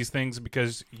agree with these things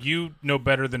because you know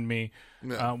better than me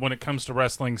when it comes to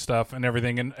wrestling stuff and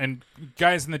everything. And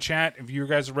guys in the chat, if you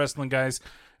guys are wrestling guys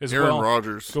as Aaron well,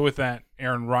 Rodgers. Go with that.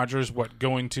 Aaron Rodgers,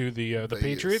 going to the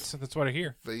Patriots? That's what I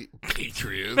hear. The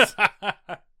Patriots?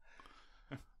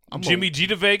 Jimmy G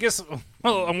to Vegas?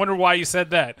 Well, I wonder why you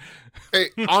said that. Hey,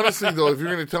 honestly, though, if you're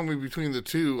going to tell me between the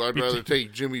two, I'd rather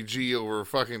take Jimmy G over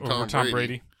fucking Tom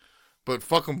Brady. But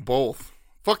fuck them both.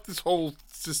 Fuck this whole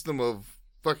system of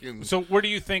fucking... So where do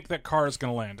you think that Carr is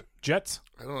going to land? Jets?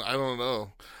 I don't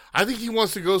know. I think he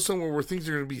wants to go somewhere where things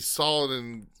are going to be solid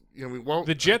and...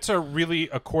 the Jets are really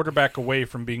a quarterback away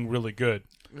from being really good.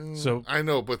 So I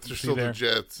know, but they're still the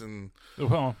Jets. And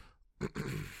well...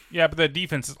 Yeah, but the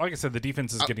defense, like I said, the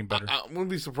defense is getting better. I wouldn't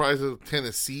be surprised if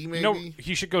Tennessee, maybe. No,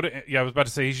 he should go to. Yeah, I was about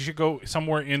to say he should go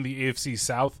somewhere in the AFC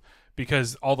South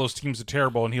because all those teams are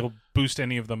terrible, and he'll boost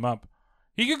any of them up.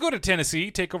 He could go to Tennessee,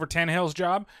 take over Tannehill's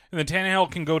job, and then Tannehill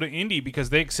can go to Indy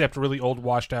because they accept really old,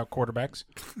 washed-out quarterbacks.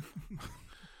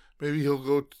 Maybe he'll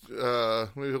go.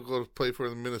 Maybe he'll go play for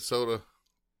Minnesota.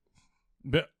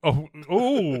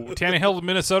 Tannehill to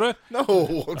Minnesota?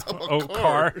 No.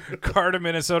 Carr to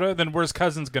Minnesota. Then where's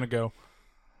Cousins going to go?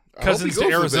 Cousins to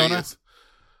Arizona?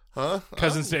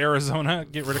 Cousins to Arizona?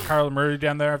 Get rid of Kyler Murray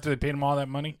down there after they paid him all that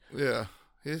money? Yeah.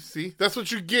 See? That's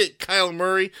what you get, Kyle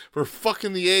Murray, for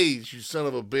fucking the A's, you son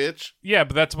of a bitch. Yeah,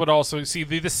 but that's what also... See,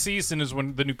 this season is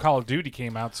when the new Call of Duty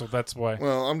came out, so that's why...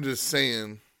 Well, I'm just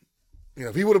saying,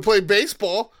 if he would have played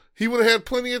baseball... He would have had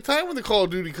plenty of time when the Call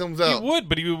of Duty comes out. He would,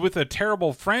 but he would with a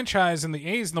terrible franchise in the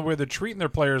A's and the way they're treating their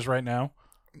players right now.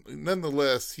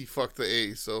 Nonetheless, he fucked the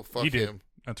A's, so fuck him.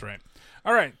 That's right.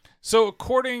 All right. So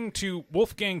according to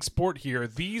Wolfgang Sport here,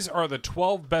 these are the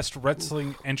 12 best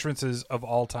wrestling entrances of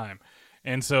all time.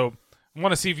 And so I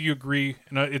want to see if you agree.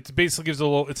 And it basically gives a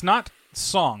little... It's not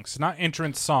songs, not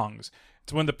entrance songs.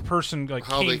 It's when the person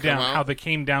how they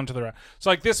came down to the... So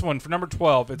like this one, for number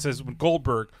 12, it says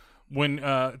Goldberg... When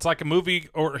it's like a movie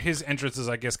or his entrances,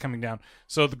 I guess, coming down.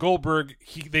 So the Goldberg,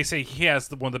 they say he has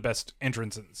one of the best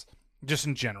entrances, just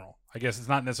in general. I guess it's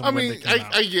not necessarily. I mean,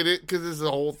 I get it because this is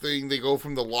the whole thing. They go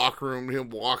from the locker room, him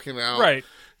walking out, right?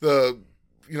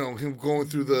 Him going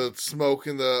through the smoke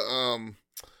and the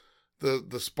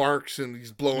sparks, and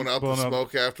he's blowing out the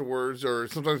smoke afterwards. Or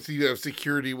sometimes you have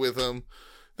security with him.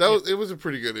 It was a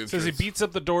pretty good entrance. Says he beats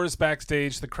up the doors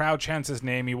backstage. The crowd chants his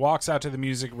name. He walks out to the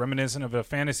music reminiscent of a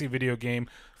fantasy video game.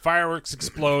 Fireworks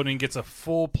explode, and he gets a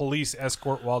full police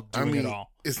escort while doing it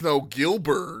all. It's no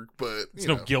Gilbert, but it's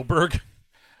no Gilbert.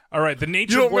 All right, the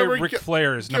Nature Boy Ric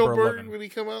Flair is number 11. When he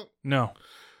come out? No.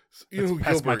 You know who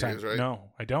Gilbert is, right? No,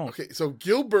 I don't. Okay, so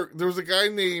Gilbert, there was a guy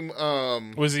named...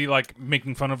 was he like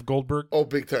making fun of Goldberg? Oh,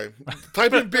 big time.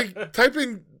 Type in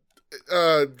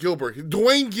Gilbert.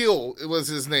 Dwayne Gill was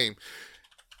his name.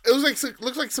 It was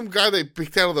looks like some guy they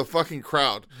picked out of the fucking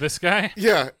crowd. This guy?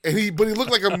 Yeah, but he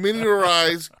looked like a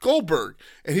miniaturized Goldberg,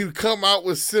 and he would come out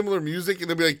with similar music, and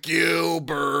they'd be like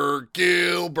Gilbert,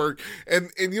 and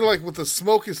like with the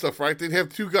smoke and stuff, right? They'd have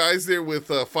two guys there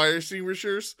with fire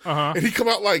extinguishers, and he'd come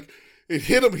out like it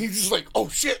hit him. He's just like, oh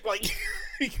shit, like.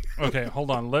 Okay,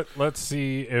 hold on. Let's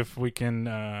see if we can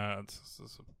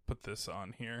put this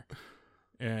on here.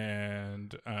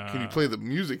 And can you play the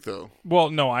music though? Well,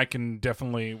 no, I can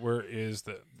definitely. Where is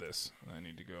this? I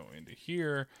need to go into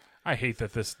here. I hate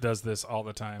that this does this all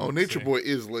the time. Oh, Nature Boy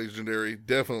is legendary,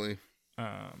 definitely.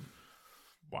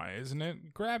 Why isn't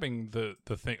it grabbing the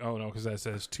thing? Oh no, because that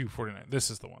says 249. This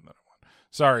is the one that I want.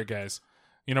 Sorry, guys.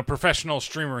 Professional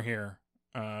streamer here,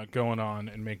 going on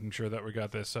and making sure that we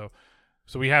got this. So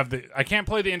we have the. I can't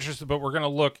play the interest, but we're gonna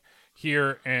look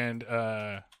here and.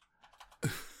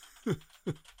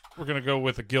 We're going to go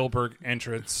with a Gilbert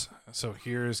entrance. So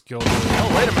here's Gilbert.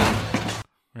 Oh, wait a minute. I'm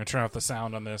going to turn off the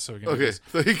sound on this. So we can okay,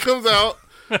 so he comes out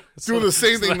doing the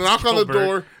same thing. Knock on the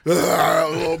door.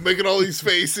 Making all these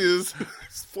faces.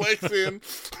 Flexing.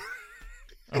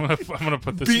 I'm gonna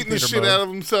put this beating the shit out of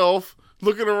himself.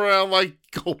 Looking around like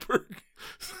Goldberg.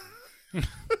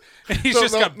 He's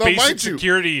just got basic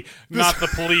security, not the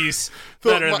police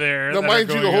that are there. Now, mind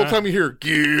you, the whole time you hear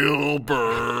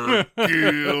Gilbert,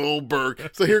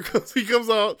 Gilbert. So he comes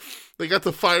out. They got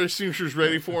the fire extinguishers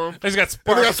ready for him. He's got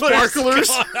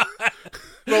sparklers.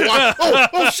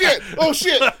 Oh shit! Oh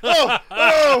shit!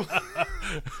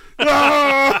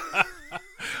 Ah!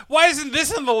 Why isn't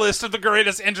this on the list of the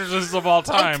greatest entrances of all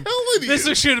time? I'm telling you. This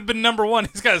should have been number one.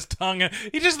 He's got his tongue.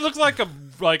 He just looks like a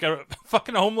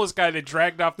fucking homeless guy they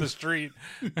dragged off the street.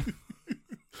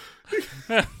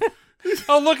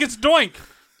 Oh, look, it's Doink.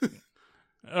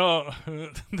 Oh,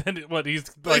 then what? He's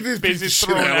like basically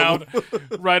thrown out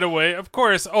right away. Of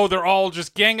course. Oh, they're all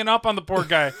just ganging up on the poor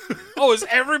guy. Oh, is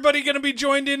everybody going to be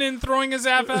joined in throwing his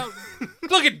ass out?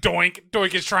 Look at Doink.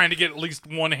 Doink is trying to get at least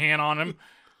one hand on him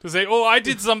to say, "Oh, I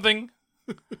did something."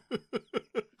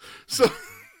 So,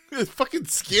 it's fucking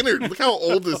Skinner. Look how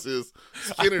old this is.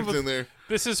 Skinner's in there.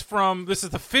 This is the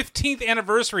 15th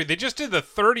anniversary. They just did the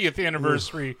 30th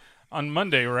anniversary on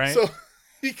Monday, right? So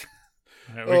we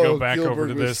go back Gilbert over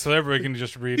to this so everybody can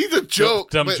just read. He's a joke.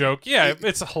 Dumb joke. Yeah,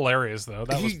 it's hilarious, though.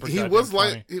 That he was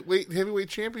heavyweight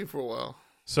champion for a while.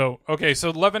 So, okay, so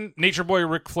 11, Nature Boy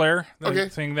Ric Flair,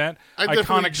 saying that.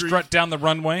 Iconic strut down the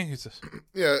runway. He's just,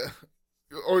 yeah.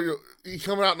 Or he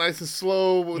coming out nice and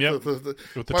slow with the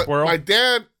twirl. My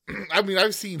dad, I mean,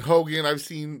 I've seen Hogan, I've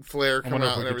seen Flair come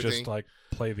out and everything. Just like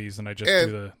play these and I just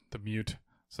do the mute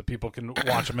so people can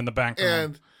watch them in the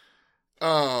background.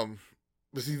 And,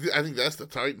 but see, I think that's the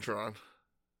Titantron.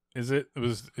 Is it? It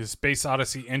was his Space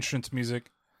Odyssey entrance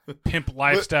music. Pimp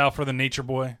lifestyle for the Nature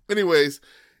Boy. Anyways,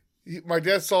 my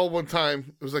dad saw one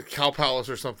time, it was like Cow Palace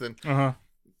or something.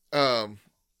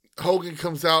 Hogan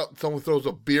comes out, someone throws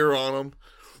a beer on him.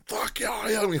 Fuck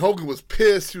yeah. I mean, Hogan was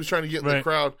pissed. He was trying to get in the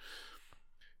crowd.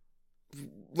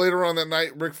 Later on that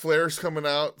night, Ric Flair's coming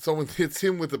out. Someone hits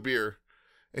him with a beer.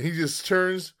 And he just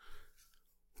turns.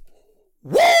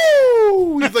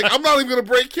 Woo! He's like, I'm not even going to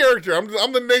break character. I'm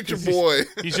the Nature Boy.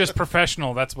 He's just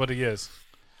professional. That's what he is.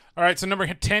 All right, so number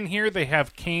 10 here, they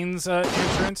have Kane's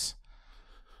entrance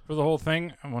for the whole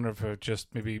thing. I wonder if it just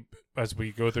maybe as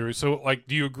we go through. So, like,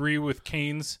 do you agree with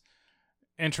Kane's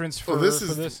entrance for this?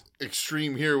 This is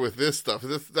extreme here with this stuff.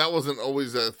 That wasn't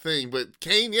always a thing, but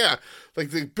Kane, yeah,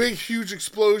 like the big, huge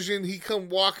explosion. He come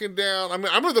walking down. I mean,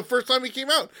 I remember the first time he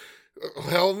came out,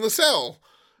 Hell in the Cell.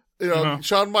 You know,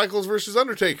 Shawn Michaels versus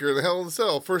Undertaker, the Hell in the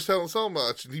Cell, first Hell in the Cell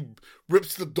match. And he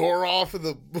rips the door off,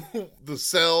 and the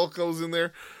cell goes in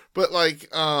there. But like,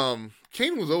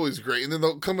 Kane was always great, and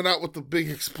then coming out with the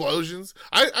big explosions.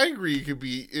 I agree.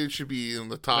 It should be in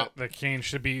the top. The Kane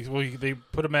should be. Well, they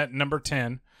put him at number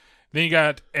 10. Then you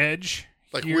got Edge.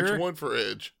 Like here. Which one for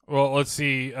Edge? Well, let's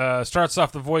see. Starts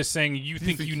off the voice saying, "You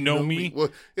think you know me?" Well,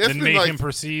 then Mayhem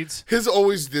proceeds. His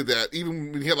always did that.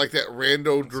 Even when he had like that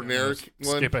rando generic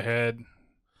one. Skip ahead.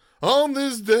 On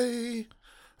this day,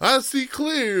 I see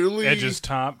clearly. Edge's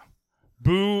top.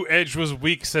 Boo! Edge was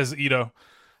weak, says Ito.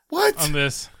 What on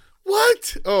this?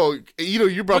 What? Oh,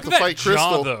 you're about to fight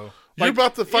Crystal. Though. You're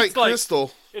about to fight Crystal.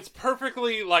 Like, it's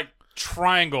perfectly like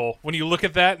triangle when you look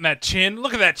at that and that chin.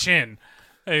 Look at that chin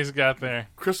that he's got there.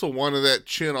 Crystal wanted that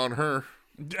chin on her.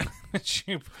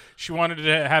 she wanted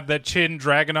to have that chin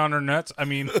dragging on her nuts. I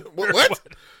mean, what?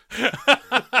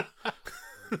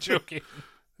 Joking.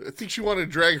 I think she wanted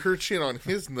to drag her chin on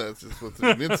his nuts. Is what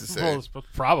the meant to say. Well,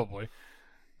 probably.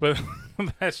 But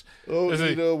that's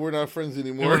we're not friends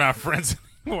anymore. We're not friends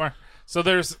anymore. So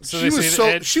there's she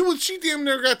damn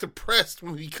near got depressed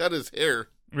when he cut his hair.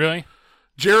 Really?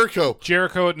 Jericho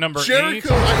at number 8. I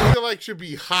feel like should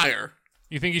be higher.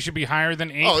 You think he should be higher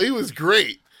than 8? Oh, he was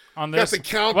great. On this, got the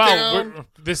countdown. Well,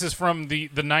 this is from the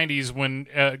 90s when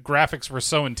graphics were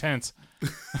so intense. He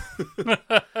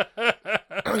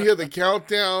had the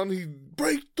countdown. He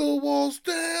break the walls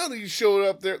down. He showed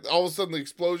up there. All of a sudden, the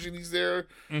explosion. He's there.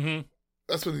 Mm-hmm.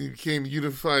 That's when he became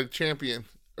unified champion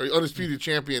or undisputed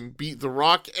champion. Beat The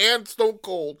Rock and Stone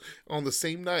Cold on the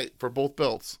same night for both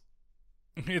belts.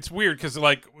 It's weird because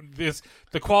like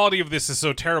the quality of this is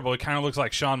so terrible. It kind of looks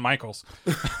like Shawn Michaels.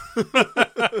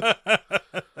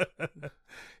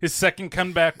 His second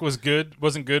comeback wasn't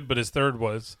good, but his third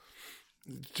was.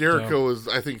 Jericho is,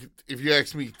 I think, if you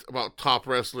ask me about top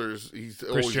wrestlers, he's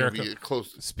always going to be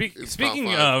close.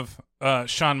 Speaking of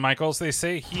Shawn Michaels, they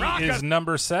say he is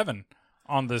number 7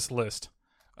 on this list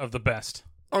of the best.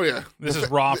 Oh, yeah. This is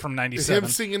Raw from 97. Him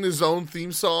singing his own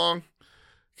theme song,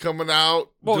 coming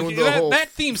out, doing that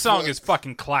theme song is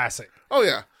fucking classic. Oh,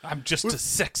 yeah. I'm just a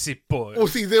sexy boy. Well,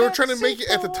 see, they were trying to make it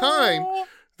at the time.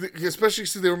 especially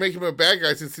since they were making him a bad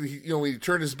guy, since he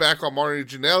turned his back on Mario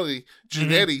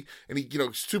Jannetty, and he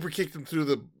super kicked him through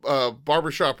the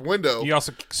barbershop window. He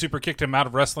also super kicked him out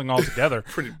of wrestling altogether.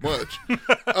 Pretty much.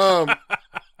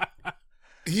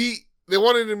 They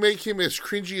wanted to make him as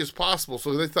cringy as possible,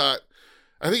 so they thought,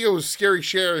 I think it was Scary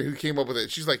Sherry who came up with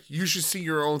it. She's like, you should sing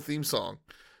your own theme song.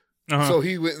 So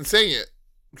he went and sang it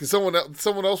because someone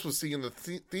else was singing the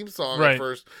theme song at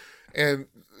first. And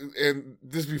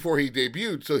this before he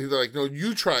debuted, so he's like, "No,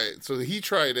 you try it." So he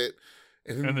tried it,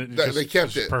 and they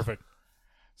kept it perfect.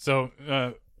 So,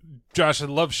 Josh, I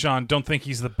love Sean. Don't think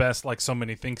he's the best like so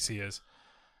many thinks he is.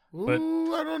 But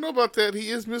ooh, I don't know about that. He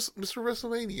is Mr.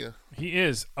 WrestleMania. He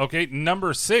is. Okay,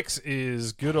 number 6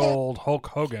 is good old Hulk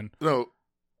Hogan. No,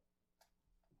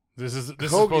 this is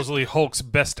supposedly Hulk's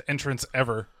best entrance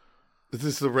ever. Is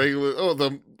this the regular? Oh,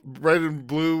 the red and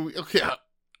blue. Okay.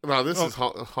 No, this is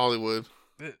Hollywood.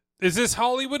 Is this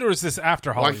Hollywood or is this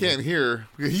after Hollywood? Well, I can't hear.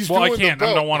 I can't.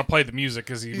 I don't want to play the music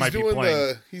because he might be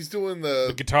playing. He's doing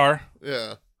the guitar.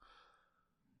 Yeah.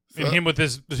 And him with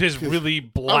his really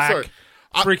black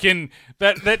freaking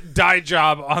that dye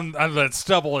job on that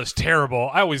stubble is terrible.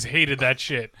 I always hated that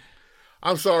shit.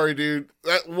 I'm sorry, dude.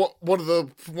 That one of the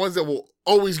ones that will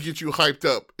always get you hyped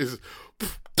up is.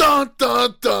 Dun,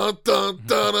 dun, dun, dun,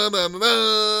 dun, dun, dun,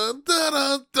 dun,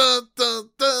 dun, dun, dun,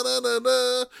 dun,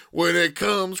 dun, when it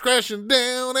comes crashing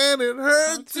down and it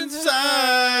hurts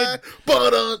inside.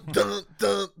 Dun, dun,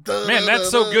 dun, dun, man,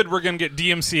 that's so good we're going to get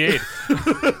DMCA'd.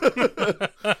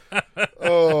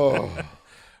 Oh.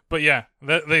 But yeah,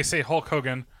 they say Hulk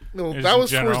Hogan. No, that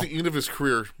was towards the end of his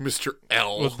career, Mr.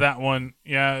 L. With that one,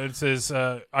 yeah, it says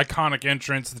iconic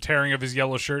entrance, the tearing of his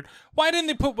yellow shirt. Why didn't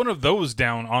they put one of those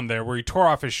down on there where he tore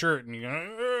off his shirt and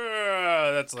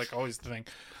that's like always the thing.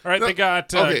 All right, they got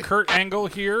Kurt Angle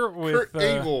here with Kurt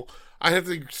Angle. I have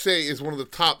to say is one of the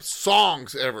top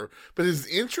songs ever, but his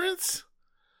entrance,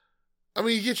 I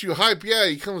mean, he gets you hype. Yeah,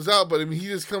 he comes out, but I mean, he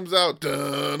just comes out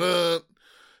dun dun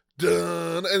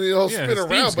dun, and he'll spin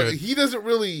around, but he doesn't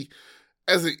really.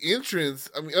 As an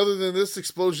entrance, I mean, other than this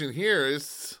explosion here,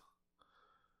 it's.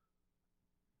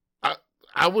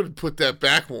 I would put that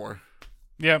back more.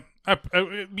 Yeah,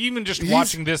 even just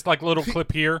watching this like little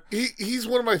clip here. He's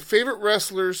one of my favorite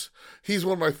wrestlers. He's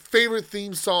one of my favorite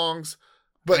theme songs.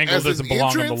 But Angle doesn't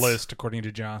belong on the list, according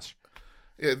to Josh.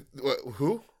 Yeah,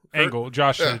 who? Angle.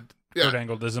 Josh said Kurt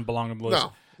Angle doesn't belong on the list.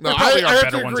 No, there probably I are have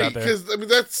better to agree, ones out there. Because I mean,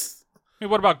 that's. Hey,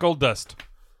 what about Goldust?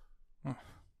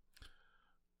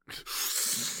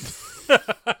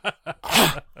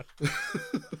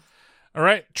 All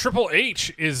right, Triple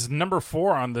H is number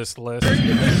 4 on this list.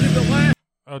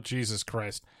 Oh, Jesus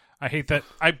Christ. I hate that.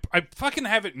 I fucking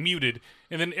have it muted,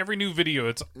 and then every new video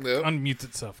it unmutes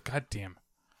itself. God damn.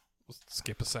 We'll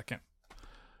skip a second.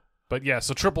 But yeah,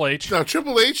 so Triple H. Now,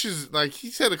 Triple H is like,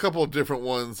 he's had a couple of different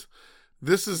ones.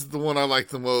 This is the one I like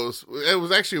the most. It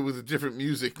was actually with a different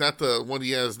music, not the one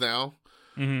he has now.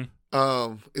 Mm-hmm.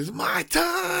 It's my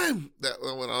time. That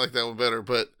one, I like that one better,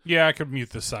 but yeah, I could mute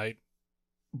the site.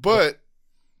 But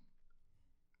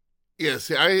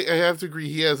yes, I have to agree.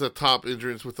 He has a top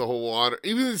entrance with the whole water.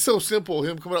 Even it's so simple,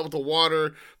 him coming out with the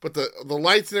water, but the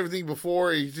lights and everything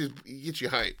before, he gets you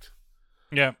hyped.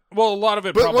 Yeah, well, a lot of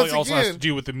it probably also has to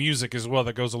do with the music as well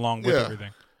that goes along with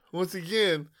everything. Once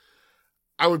again,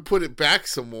 I would put it back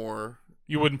some more.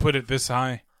 You wouldn't put it this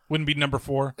high. Wouldn't be number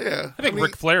 4. Yeah. I think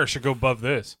Ric Flair should go above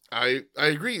this. I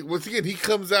agree. Once again, he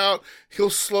comes out, he'll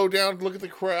slow down, look at the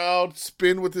crowd,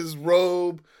 spin with his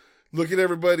robe, look at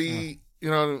everybody,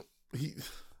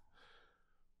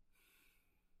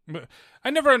 But I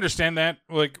never understand that,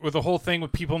 like, with the whole thing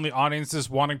with people in the audiences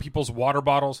wanting people's water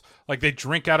bottles. Like, they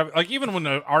drink out of it. Like, even when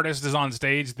an artist is on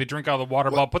stage, they drink out of the water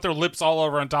bottle, put their lips all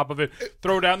over on top of it,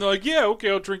 throw it down, and they're like, yeah, okay,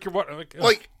 I'll drink your water.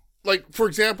 Like, for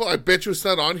example, I bet you it's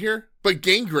not on here, but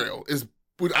Gangrel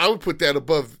I would put that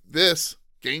above this.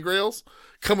 Gangrels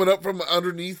coming up from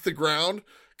underneath the ground,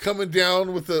 coming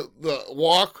down with the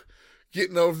walk,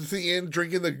 getting over to the end,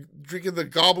 drinking the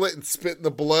goblet and spitting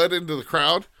the blood into the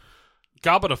crowd.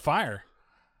 Goblet of fire.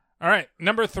 All right,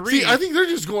 number 3. See, I think they're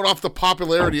just going off the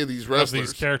popularity of these wrestlers. Of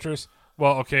these characters.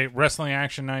 Well, okay, Wrestling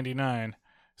Action 99.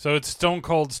 So it's Stone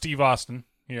Cold Steve Austin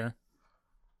here.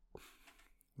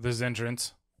 This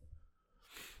entrance.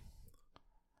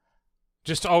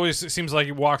 Just always, it seems like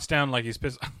he walks down like he's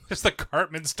pissed. There's the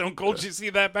Cartman Stone Cold. Did you see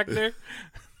that back there?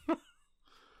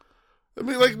 I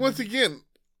mean, like, once again,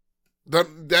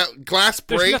 that glass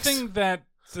breaks. There's nothing that's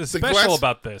special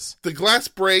about this. The glass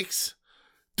breaks.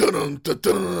 Dun, dun,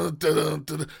 dun, dun,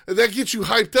 dun, and that gets you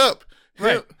hyped up.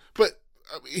 Right. Yeah, but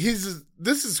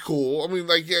this is cool. I mean,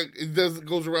 like, yeah, it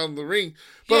goes around the ring.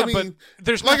 But I mean, but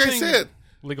there's like nothing... I said,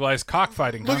 Legalized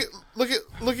cockfighting. Look at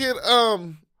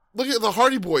the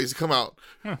Hardy Boys come out.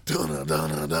 Dun, dun,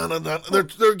 dun, dun, dun, dun.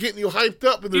 They're getting you hyped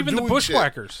up, and they're even doing the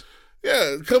Bushwhackers. Shit.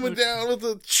 Yeah, coming down with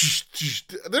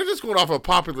they're just going off of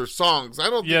popular songs.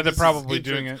 I don't. Yeah, they're probably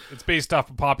doing it. It's based off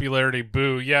of popularity.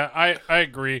 Boo. Yeah, I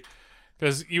agree.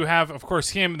 Because you have, of course,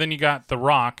 him. Then you got The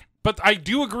Rock. But I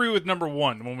do agree with number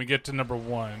one when we get to number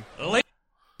one.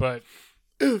 But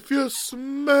if you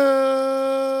smell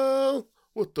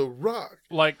what The Rock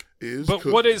is, but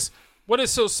cooking. what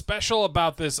is so special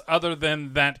about this other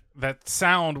than that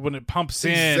sound when it pumps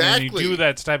in and you do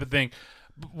that type of thing?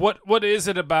 What is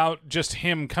it about just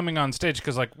him coming on stage?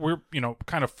 Because we're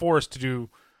kind of forced to do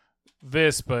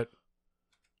this, but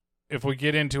if we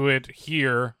get into it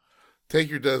here,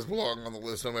 Taker does belong on the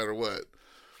list no matter what.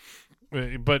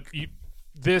 But he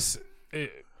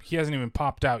hasn't even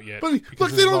popped out yet. But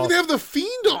look, they don't even have the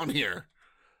Fiend on here.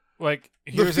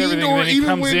 Here's everything. Then he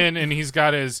comes in and he's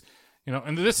got his,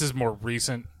 and this is more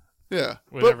recent. Yeah,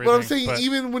 but I'm saying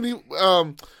even when he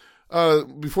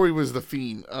before he was the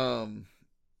Fiend.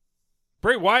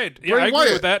 Bray Wyatt. Yeah, I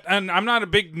agree with that. And I'm not a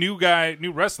big new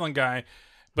wrestling guy,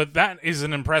 but that is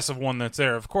an impressive one that's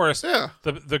there. Of course,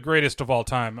 the greatest of all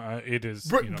time. It is.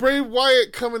 Bray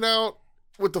Wyatt coming out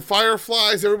with the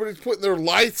Fireflies. Everybody's putting their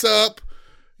lights up.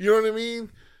 You know what I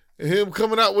mean? And him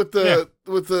coming out with the.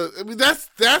 I mean, that's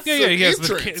an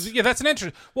entrance. That's an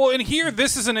entrance. Well, and here,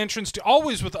 this is an entrance to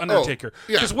always with Undertaker.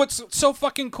 Because what's so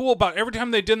fucking cool about every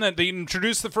time they did that, they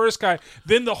introduce the first guy,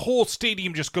 then the whole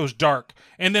stadium just goes dark,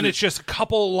 and then it's just a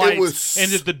couple of lights,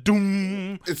 and it's the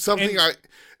doom. It's something I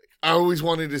always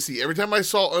wanted to see. Every time I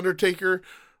saw Undertaker,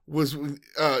 was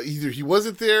either he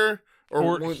wasn't there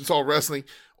or when saw wrestling,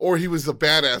 or he was the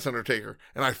badass Undertaker,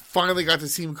 and I finally got to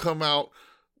see him come out.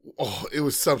 Oh, it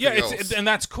was something else. And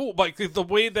that's cool. The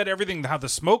way that everything, how the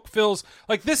smoke fills,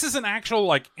 this is an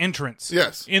actual entrance.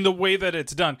 Yes. In the way that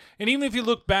it's done. And even if you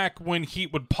look back when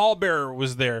Paul Bearer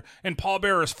was there, and Paul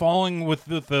Bearer is falling with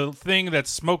the thing that's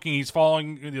smoking, he's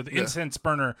falling, the incense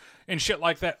burner and shit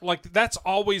like that. That's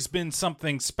always been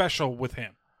something special with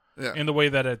him. Yeah. In the way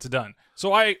that it's done.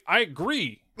 So I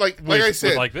agree. Like I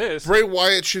said, this. Bray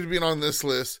Wyatt should have been on this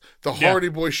list. The Hardy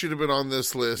Boys should have been on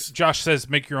this list. Josh says,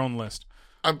 make your own list.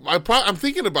 I'm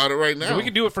thinking about it right now. So we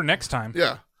can do it for next time.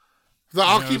 Yeah. So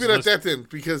I'll keep it at that then,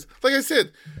 because, like I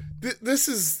said, this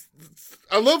is.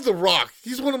 I love The Rock.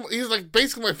 He's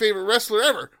basically my favorite wrestler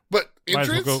ever. But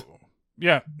entrance,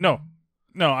 no,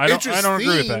 I don't agree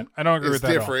with that. I don't agree with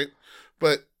that. Different,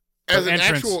 but as an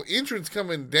actual entrance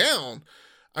coming down,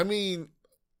 I mean,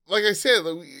 like I said,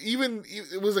 even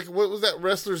it was what was that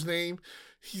wrestler's name?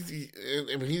 He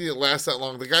didn't last that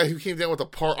long. The guy who came down with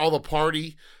all the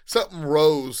party, something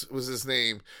Rose was his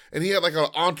name, and he had an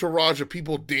entourage of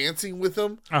people dancing with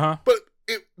him. But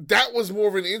that was more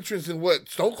of an entrance than what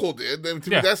Stone Cold did. I mean, to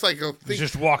me, that's a thing. He's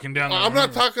just walking down. I'm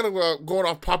not talking about going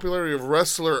off popularity of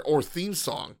wrestler or theme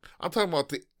song. I'm talking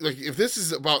about if this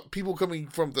is about people coming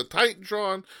from the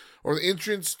Titantron or the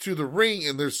entrance to the ring,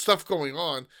 and there's stuff going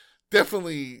on.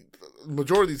 Definitely, the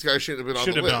majority of these guys shouldn't have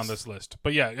been on this list.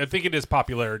 But yeah, I think it is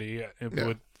popularity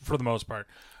for the most part.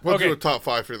 We'll do a top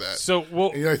 5 for that. So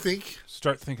I think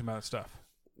start thinking about stuff.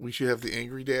 We should have the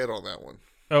Angry Dad on that one.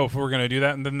 Oh, if we're going to do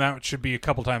that, and then that should be a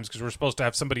couple times because we're supposed to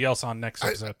have somebody else on next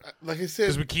episode. Like I said,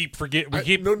 because we keep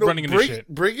running into shit.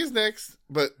 Break is next,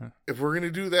 but if we're going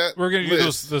to do that, we're going to do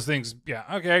those things. Yeah,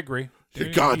 okay, I agree. You're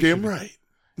goddamn right.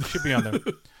 Should be on there.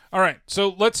 All right,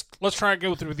 so let's try and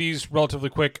go through these relatively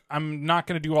quick. I'm not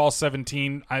going to do all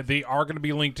 17. They are going to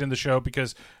be linked in the show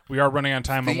because we are running on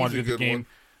time. I want to do the game. One.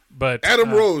 But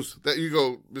Adam Rose, that you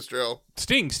go, Mr. L.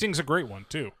 Sting's a great one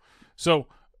too. So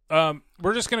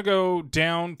we're just going to go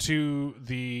down to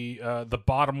the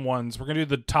bottom ones. We're going to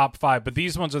do the top 5, but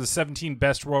these ones are the 17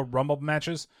 best Royal Rumble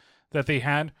matches that they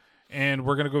had, and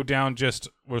we're going to go down.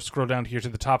 We'll scroll down here to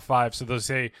the top 5. So they'll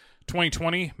say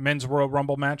 2020 men's Royal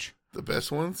Rumble match. The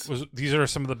best ones? These are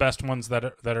some of the best ones that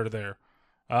are there.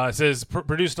 It says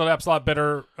produced a lot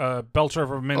better belter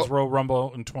of a men's Royal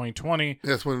Rumble in 2020.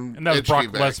 That's when and that was Brock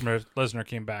Lesnar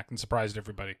came back and surprised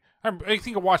everybody. I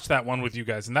think I watched that one with you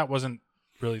guys, and that wasn't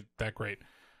really that great.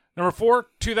 Number 4,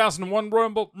 2001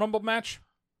 Royal Rumble match.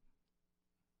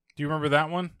 Do you remember that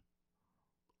one?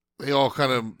 They all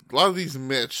a lot of these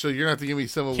Mitch, so you're going to have to give me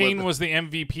some of Kane was the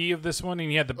MVP of this one, and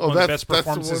he had one of the best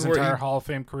performances in his entire Hall of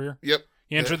Fame career. Yep.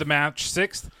 He entered the match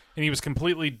 6th, and he was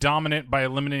completely dominant by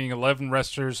eliminating 11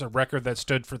 wrestlers, a record that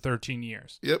stood for 13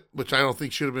 years. Yep, which I don't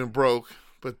think should have been broke,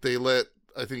 but they let,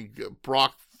 I think,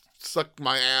 Brock suck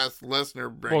my ass,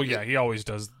 Lesnar bring he always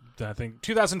does I think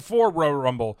 2004 Royal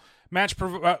Rumble match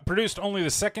produced only the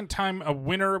second time a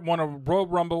winner won a Royal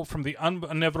Rumble from the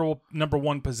inevitable number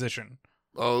one position.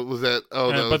 Oh, was that?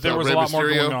 Oh, no, but there was a lot Mysterio?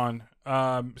 more going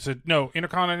on. So no,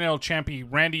 Intercontinental Champion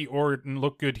Randy Orton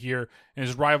looked good here, and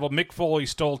his rival Mick Foley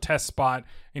stole Test's spot,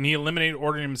 and he eliminated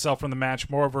Orton himself from the match.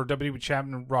 Moreover, WWE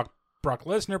Champion Brock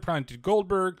Lesnar planted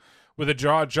Goldberg with a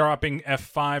jaw-dropping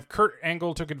F5. Kurt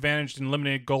Angle took advantage and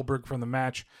eliminated Goldberg from the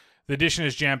match. The edition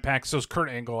is jam-packed, so Kurt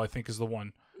Angle, I think, is the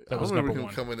one that was number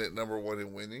one. Coming at number one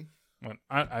and winning.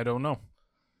 I don't know.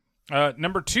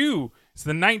 Number 2 is the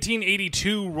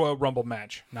 1982 Royal Rumble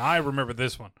match. Now, I remember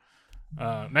this one.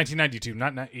 1992,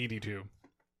 not 82.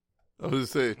 I was going to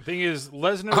say. The thing is,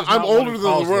 Lesnar. I'm older than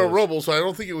the Royal Rumble, so I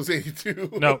don't think it was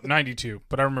 82. No, 92,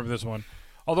 but I remember this one.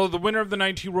 Although the winner of the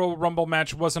 92 Royal Rumble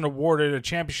match wasn't awarded a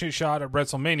championship shot at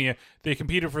WrestleMania, they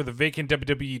competed for the vacant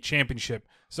WWE Championship.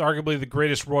 It's arguably the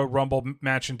greatest Royal Rumble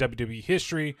match in WWE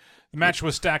history. The match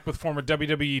was stacked with former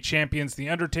WWE champions The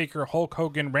Undertaker, Hulk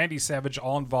Hogan, Randy Savage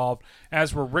all involved,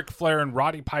 as were Ric Flair and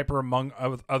Roddy Piper among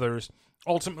others.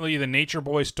 Ultimately, the Nature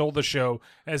Boy stole the show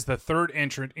as the third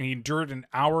entrant, and he endured an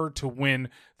hour to win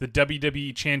the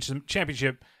WWE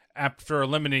Championship after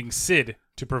eliminating Sid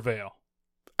to prevail.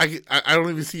 I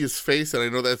don't even see his face, and I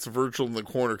know that's Virgil in the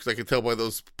corner because I can tell by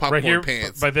those popcorn right here,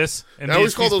 pants. By this, and I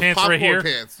always call those pants popcorn right here.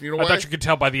 pants. You know why? I thought you could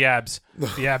tell by the abs.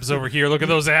 The abs over here. Look at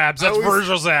those abs. That's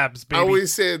Virgil's abs, baby. I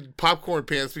always said popcorn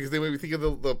pants because they made me think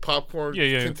of the popcorn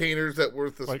containers that were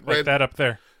the like that up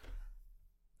there.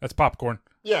 That's popcorn.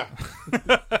 Yeah.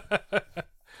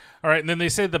 All right, and then they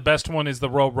say the best one is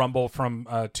the Royal Rumble from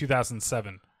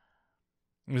 2007.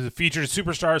 It featured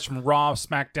superstars from Raw,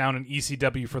 SmackDown, and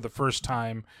ECW for the first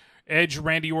time. Edge,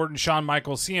 Randy Orton, Shawn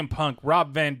Michaels, CM Punk,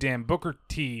 Rob Van Dam, Booker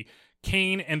T,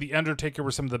 Kane, and The Undertaker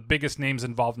were some of the biggest names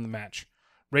involved in the match.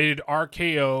 Rated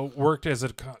RKO worked as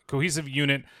a cohesive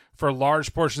unit for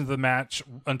large portions of the match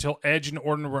until Edge and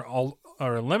Orton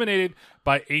are eliminated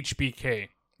by HBK.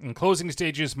 In closing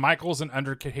stages, Michaels and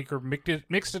Undertaker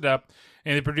mixed it up,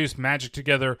 and they produced magic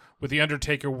together with The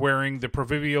Undertaker wearing the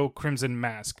proverbial crimson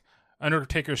mask.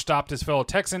 Undertaker stopped his fellow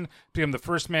Texan, became the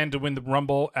first man to win the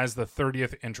Rumble as the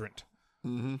 30th entrant.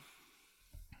 Mm-hmm.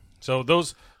 So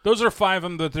those are 5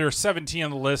 of them. There are 17 on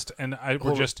the list, and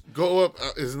we're just go up.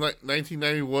 Is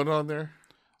 1991 on there?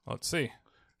 Let's see.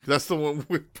 That's the one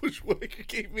with Bushwhacker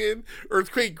came in.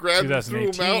 Earthquake grabbed him,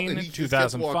 threw him out, and he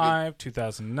 2005,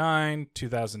 2009,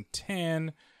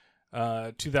 2010,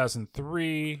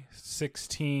 2003,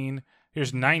 16.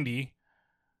 Here's 90.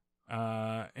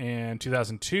 And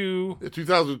 2002. Yeah,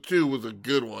 2002 was a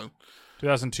good one.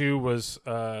 2002 was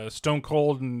Stone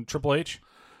Cold and Triple H.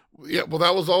 Yeah, well,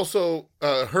 that was also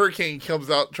Hurricane comes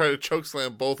out trying to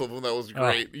chokeslam both of them. That was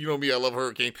great. You know me, I love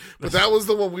Hurricane. But that was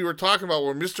the one we were talking about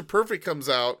where Mr. Perfect comes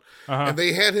out and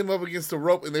they had him up against the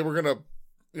rope and they were going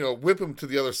to, whip him to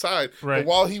the other side. Right. But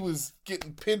while he was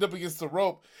getting pinned up against the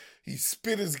rope, he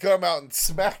spit his gum out and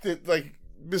smacked it like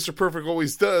Mr. Perfect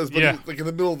always does, but it was like in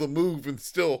the middle of the move and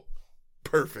still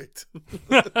perfect.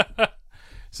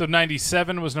 So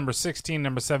 97 was number 16.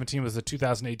 Number 17 was the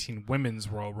 2018 Women's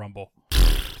Royal Rumble.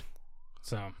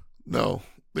 So no,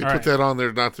 they put that on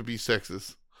there not to be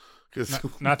sexist.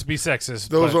 Not to be sexist.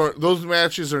 Those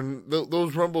matches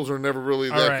those Rumbles are never really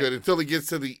that good until it gets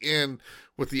to the end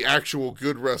with the actual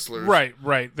good wrestlers.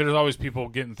 Right. There's always people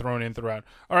getting thrown in throughout.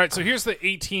 All right, so here's the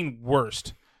 18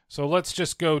 worst. So let's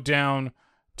just go down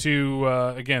to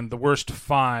again the worst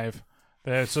 5.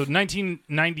 So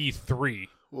 1993.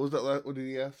 What was that? What did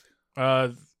he ask?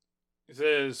 It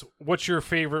says, "What's your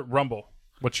favorite Rumble?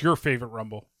 What's your favorite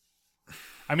Rumble?"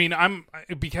 I mean,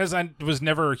 because I was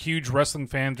never a huge wrestling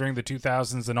fan during the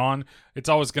 2000s and on. It's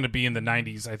always going to be in the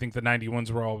 90s. I think the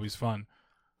 91s were always fun.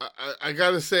 I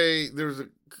gotta say, there's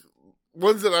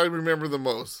ones that I remember the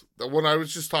most. The one I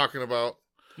was just talking about.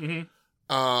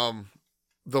 Mm-hmm.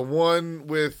 The one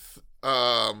with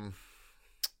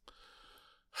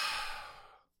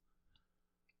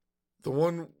the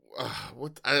one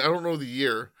I don't know the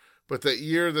year, but that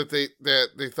year that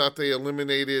they thought they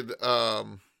eliminated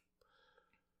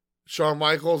Shawn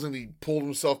Michaels and he pulled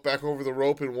himself back over the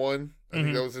rope and won. I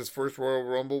think that was his first Royal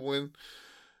Rumble win.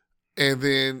 And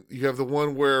then you have the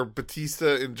one where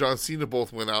Batista and John Cena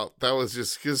both went out. That was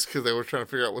just because they were trying to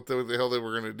figure out what the hell they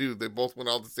were going to do. They both went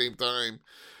out at the same time.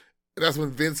 And that's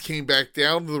when Vince came back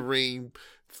down to the ring,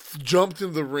 jumped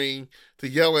in the ring to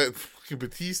yell at fucking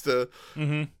Batista,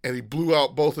 and he blew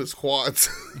out both his quads.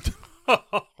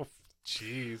 Oh,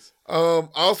 jeez. I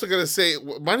also got to say,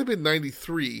 it might have been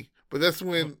 93, but that's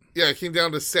when, it came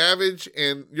down to Savage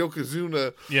and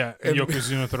Yokozuna. Yeah, and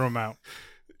Yokozuna threw him out.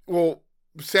 Well,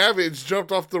 Savage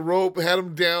jumped off the rope, had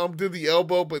him down, did the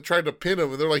elbow, but tried to pin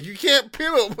him. And they're like, you can't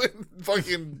pin him. And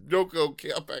fucking Yoko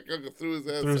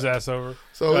threw his ass over.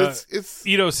 So it's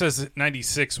Ito says that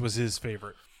 96 was his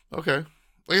favorite. Okay.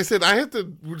 Like I said,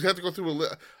 we'd have to go through a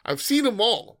list. I've seen them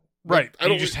all. Right.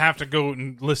 You just have to go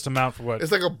and list them out for what?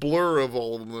 It's like a blur of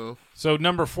all of them, though. So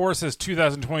number 4 says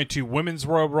 2022 Women's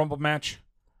Royal Rumble match,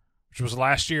 which was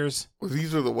last year's. Well,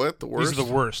 these are the what? The worst? These are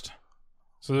the worst.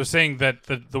 So they're saying that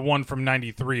the one from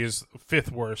 93 is 5th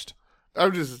worst.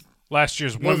 I'm just... Last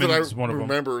year's women's is one of them.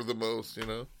 Remember the most, you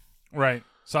know? Right.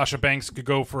 Sasha Banks could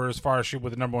go for as far as she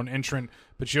with the number 1 entrant,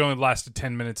 but she only lasted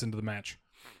 10 minutes into the match.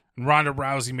 And Ronda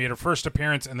Rousey made her first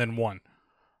appearance and then won.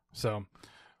 So,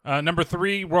 number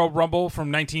 3, Royal Rumble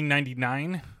from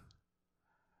 1999.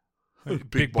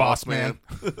 Big Boss Man.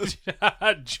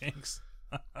 Jinx.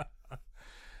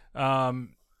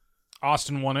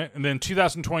 Austin won it. And then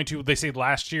 2022, they say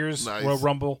last year's Royal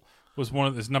Rumble was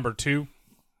number 2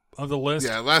 of the list.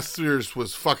 Yeah, last year's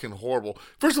was fucking horrible.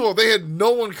 First of all, they had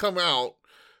no one come out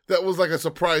that was like a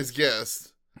surprise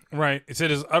guest. Right. It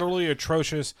said it is utterly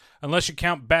atrocious. Unless you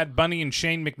count Bad Bunny and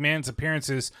Shane McMahon's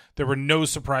appearances, there were no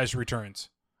surprise returns.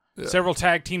 Yeah. Several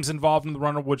tag teams involved in the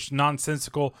run, which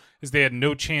nonsensical as they had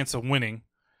no chance of winning.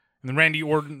 And then Randy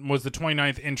Orton was the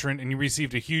 29th entrant, and he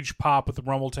received a huge pop with the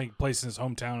Rumble taking place in his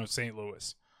hometown of St.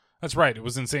 Louis. That's right. It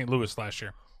was in St. Louis last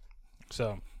year.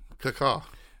 So. Caca.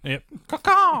 Yep.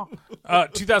 Caca.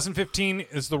 2015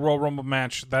 is the Royal Rumble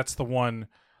match. That's the one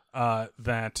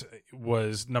that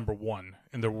was number 1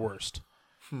 in their worst.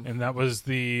 And that was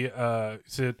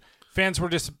fans were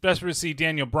just desperate to see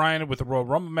Daniel Bryan with the Royal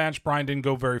Rumble match. Bryan didn't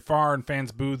go very far, and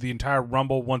fans booed the entire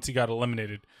Rumble once he got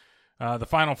eliminated. The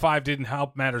final 5 didn't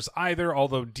help matters either,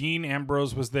 although Dean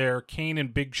Ambrose was there. Kane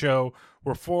and Big Show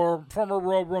were former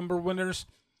Royal Rumble winners,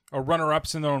 or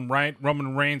runner-ups in their own right.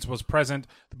 Roman Reigns was present.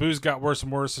 The boos got worse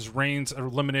and worse as Reigns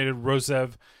eliminated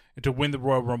Rusev to win the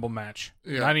Royal Rumble match.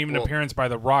 Yeah, Not even an appearance by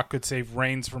The Rock could save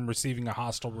Reigns from receiving a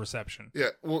hostile reception. Yeah,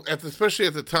 well, especially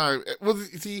at the time. Well,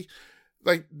 see,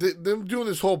 like, them doing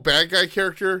this whole bad guy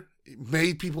character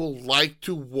made people like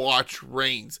to watch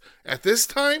Reigns. At this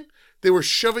time, they were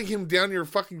shoving him down your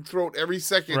fucking throat every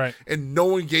second, right, and no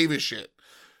one gave a shit.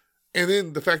 And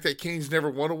then the fact that Kane's never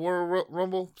won a Royal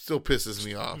Rumble still pisses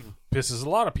me off. Pisses a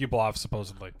lot of people off,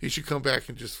 supposedly. He should come back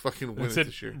and just fucking win it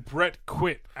this year. Brett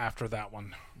quit after that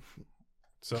one.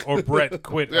 Or Brett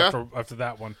quit after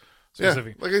that one.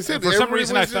 Specifically. Yeah, like I said, for some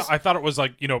reason I thought it was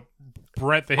like,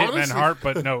 Brett the Hitman Hart,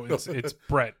 but no, it's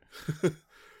Brett. I'd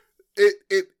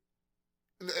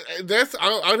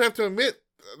have to admit,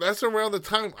 that's around the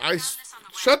time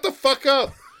shut the fuck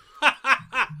up.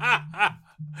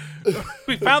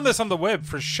 We found this on the web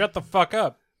for shut the fuck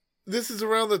up. This is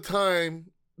around the time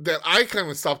that I kind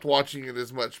of stopped watching it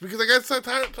as much because I got so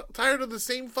tired of the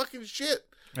same fucking shit.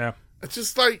 Yeah. It's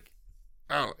just like,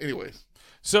 I don't know. Anyways.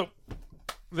 So,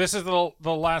 this is the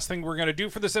last thing we're going to do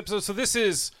for this episode. So, this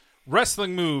is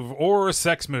wrestling move or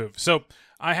sex move. So,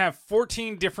 I have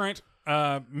 14 different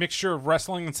mixture of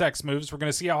wrestling and sex moves. We're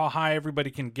going to see how high everybody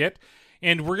can get.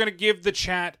 And we're going to give the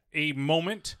chat a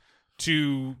moment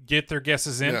to get their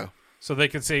guesses in so they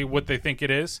can say what they think it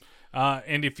is.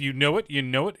 And if you know it, you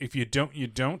know it. If you don't, you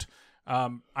don't.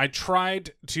 I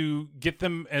tried to get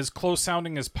them as close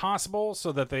sounding as possible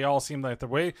so that they all seem like the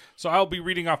way. So I'll be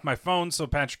reading off my phone so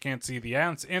Patrick can't see the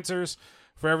answers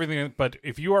for everything. But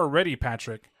if you are ready,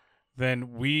 Patrick,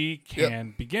 then we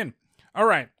can begin. All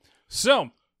right.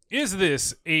 So is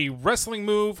this a wrestling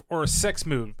move or a sex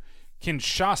move?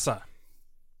 Kinshasa.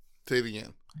 Say it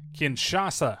again.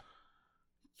 Kinshasa.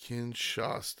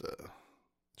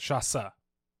 Shasa.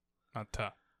 Not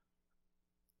ta.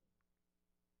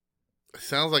 It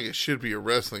sounds like it should be a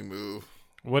wrestling move.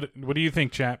 What do you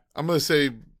think, chat? I'm gonna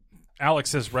say Alex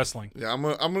says wrestling. Yeah, I'm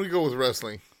gonna go with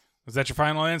wrestling. Is that your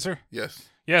final answer? Yes.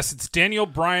 Yes, it's Daniel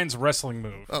Bryan's wrestling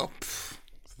move. Oh. So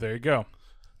there you go.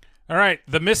 All right,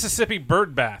 the Mississippi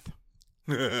Bird Bath.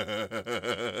 That's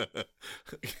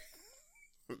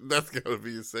gotta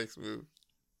be a sex move.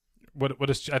 What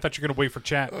is? I thought you were gonna wait for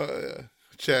chat. Yeah.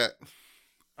 Chat.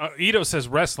 Ito says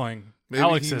wrestling. Maybe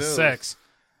Alex says sex.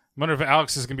 I wonder if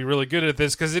Alex is gonna be really good at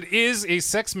this because it is a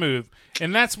sex move,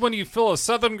 and that's when you fill a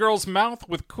Southern girl's mouth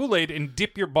with Kool-Aid and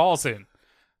dip your balls in.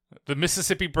 The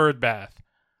Mississippi Bird Bath.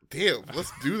 Damn,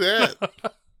 let's do that.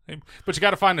 But you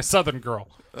got to find a Southern girl.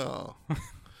 Oh,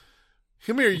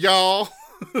 come here, y'all.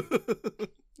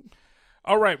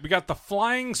 All right, we got the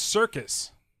Flying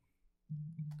Circus.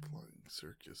 Flying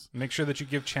Circus. Make sure that you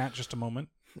give chat just a moment.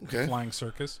 Okay. Flying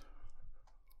Circus.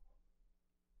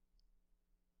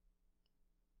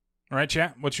 All right,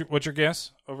 chat. What's your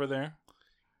guess over there?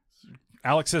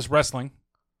 Alex says wrestling.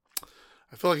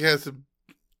 I feel like it has to.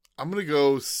 I'm gonna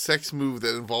go sex move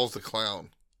that involves a clown.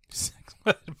 Sex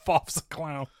that involves a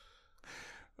clown.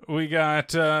 We got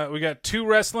 2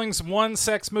 wrestlings, 1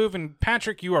 sex move, and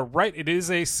Patrick, you are right. It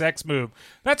is a sex move.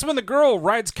 That's when the girl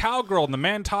rides cowgirl and the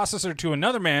man tosses her to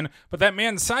another man, but that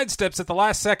man sidesteps at the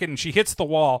last second and she hits the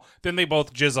wall. Then they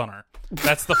both jizz on her.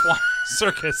 That's the flying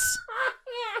circus.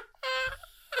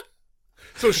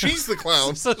 So she's the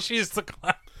clown. So she's the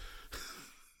clown.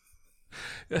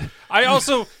 I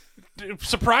also,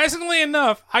 surprisingly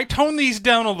enough, I toned these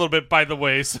down a little bit, by the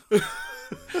way. So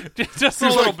just a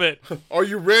little bit. Are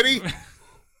you ready?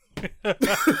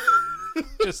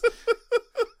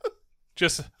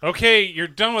 just okay. You're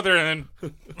done with her, and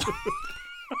then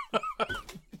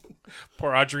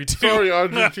poor Audrey too. Sorry,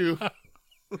 Audrey too.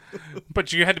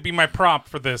 But you had to be my prop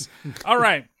for this. All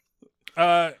right,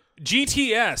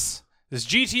 GTS. Is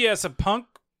GTS a punk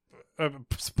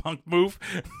move?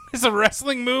 Is it a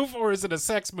wrestling move or is it a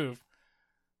sex move?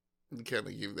 You kind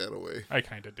of gave that away. I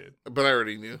kind of did, but I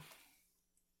already knew.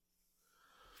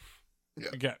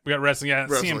 Yeah, we got wrestling. Yeah,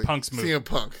 wrestling. CM Punk's move. CM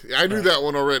Punk. I knew that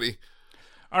one already.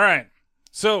 All right.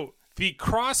 So the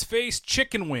cross-face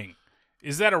chicken wing,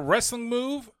 is that a wrestling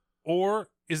move or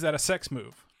is that a sex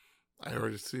move? I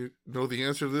already know the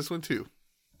answer to this one too,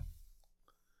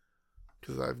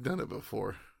 because I've done it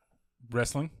before.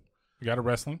 Wrestling. You got a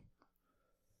wrestling.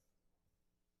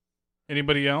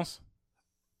 Anybody else?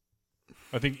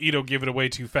 I think Ito gave it away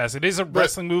too fast. It is a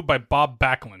wrestling move by Bob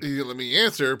Backlund. You let me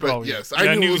answer, but yes,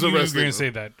 I knew it was a wrestling move. You were going to say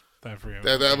that for you.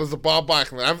 That was the Bob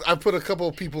Backlund. I've put a couple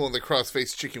of people in the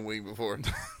cross-face chicken wing before.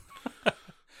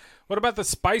 What about the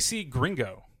spicy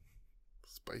gringo?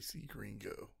 Spicy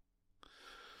gringo.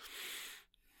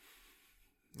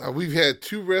 Now, we've had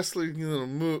 2 wrestlers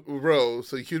in a row,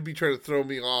 so you could be trying to throw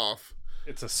me off.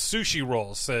 It's a sushi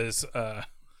roll, says Ito.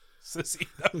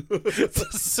 It's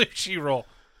a sushi roll.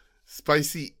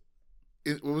 Spicy.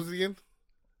 What was it again?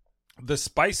 The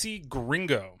spicy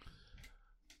gringo.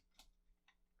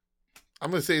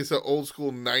 I'm going to say it's an old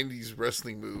school 90s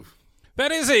wrestling move.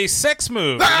 That is a sex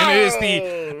move. No! And it is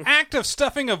the act of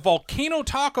stuffing a volcano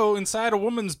taco inside a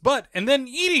woman's butt and then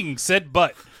eating said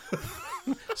butt.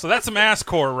 So that's some ass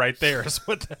core right there is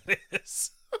what that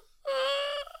is.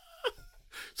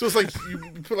 So it's like you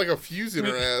put like a fuse in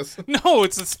her ass. No,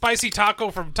 it's a spicy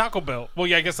taco from Taco Bell. Well,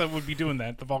 yeah, I guess I would be doing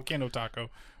that. The volcano taco.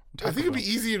 I think it'd be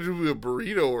easier to do a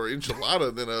burrito or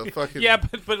enchilada than a fucking... Yeah,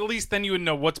 but at least then you would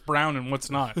know what's brown and what's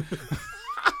not.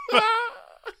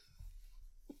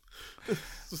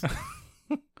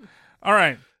 All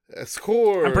right.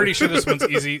 Score. I'm pretty sure this one's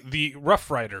easy. The Rough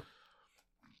Rider.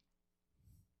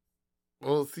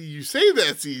 Well, see, you say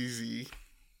that's easy.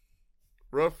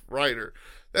 Rough Rider.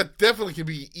 That definitely can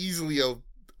be easily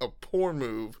a porn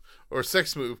move or a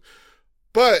sex move.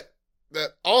 But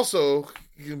that also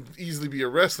can easily be a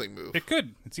wrestling move. It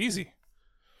could. It's easy.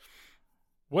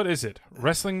 What is it?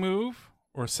 Wrestling move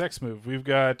or sex move? We've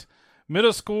got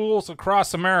middle schools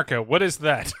across America. What is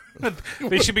that?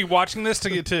 They should be watching this to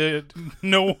get to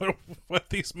know what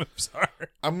these moves are.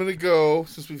 I'm going to go,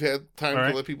 since we've had time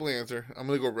to let people answer, I'm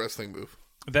going to go wrestling move.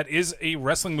 That is a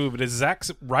wrestling move. It is Zack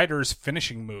Ryder's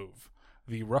finishing move,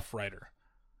 the Rough Rider.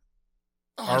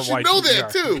 Oh, I should know that,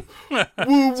 too.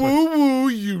 Woo, woo, woo,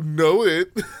 you know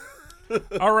it.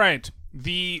 All right.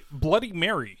 The Bloody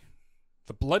Mary.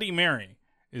 The Bloody Mary.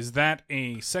 Is that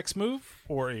a sex move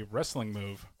or a wrestling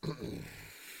move? I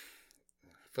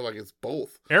feel like it's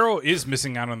both. Arrow is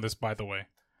missing out on this, by the way.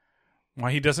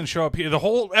 Why he doesn't show up here. The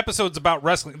whole episode's about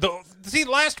wrestling. See,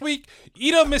 last week,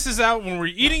 Ito misses out when we're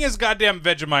eating his goddamn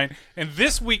Vegemite, and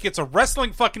this week it's a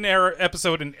wrestling fucking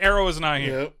episode, and Arrow is not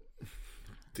here. Yep.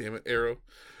 Damn it, Arrow.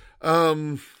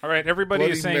 All right, everybody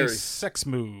Bloody is saying Mary. Sex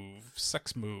move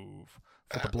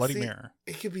for the Bloody Mary.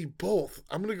 It could be both.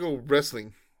 I'm going to go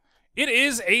wrestling. It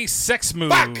is a sex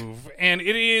move, and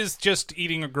it is just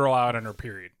eating a girl out on her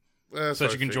period. So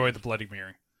that you can enjoy the Bloody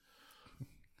Mary.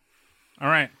 All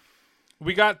right.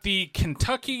 We got the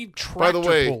Kentucky Tractor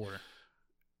Puller.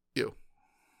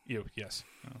 You, yes.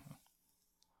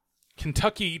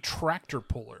 Kentucky Tractor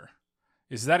Puller.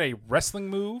 Is that a wrestling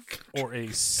move or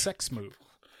a sex move?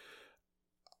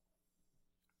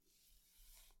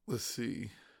 Let's see.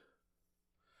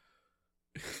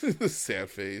 Sad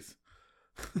face.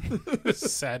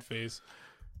 Sad face.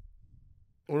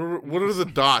 What are the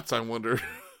dots, I wonder?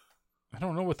 I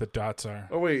don't know what the dots are.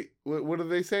 Oh, wait. What do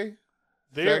they say?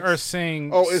 They are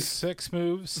saying it's sex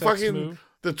move, move.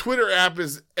 The Twitter app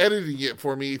is editing it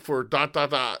for me for ...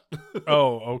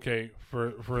 Oh, okay.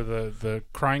 For the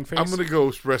crying face? I'm going to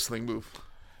go wrestling move.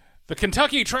 The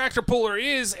Kentucky tractor puller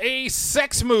is a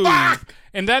sex move.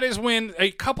 And that is when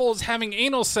a couple is having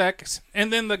anal sex,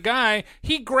 and then the guy,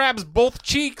 he grabs both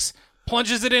cheeks,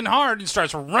 plunges it in hard, and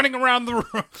starts running around the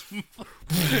room.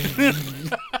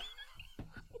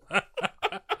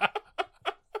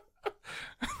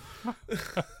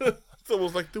 It's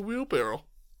almost like the wheelbarrow.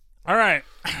 All right.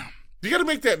 You got to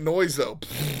make that noise, though.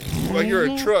 Like you're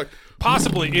a truck.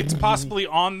 Possibly. It's possibly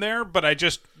on there, but I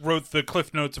just wrote the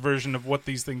Cliff Notes version of what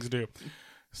these things do.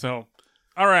 So,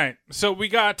 all right. So we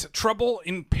got Trouble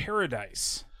in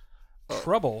Paradise.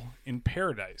 Trouble in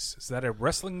Paradise. Is that a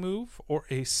wrestling move or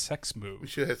a sex We move?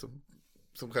 should have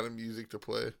some kind of music to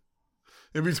play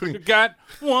in between. We got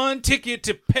one ticket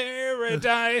to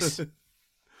paradise.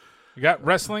 We got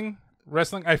wrestling.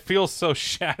 Wrestling. I feel so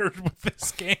shattered with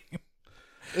this game.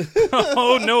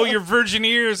 Oh no, your virgin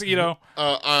ears,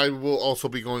 I will also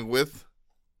be going with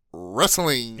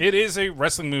wrestling. It is a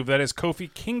wrestling move. That is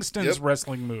Kofi Kingston's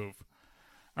wrestling move.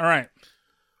 All right.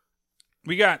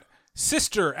 We got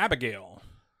Sister Abigail.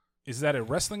 Is that a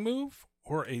wrestling move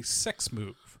or a sex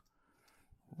move?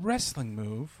 Wrestling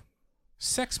move,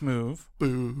 sex move,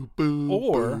 Boo, boo,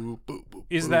 or boo, boo, boo,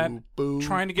 is that boo,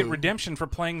 trying to get boo, redemption for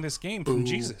playing this game from boo,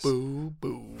 Jesus? Boo,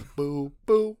 boo, boo,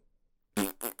 boo.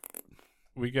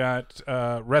 We got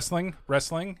wrestling.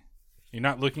 You're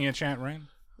not looking at chat, right?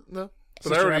 No, but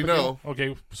Sister I already Abigail? know.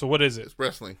 Okay, so what is it? It's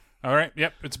wrestling. All right,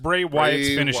 yep, it's Bray Wyatt's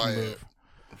finishing Wyatt. move.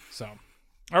 So,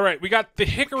 all right, we got the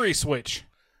Hickory Switch.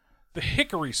 The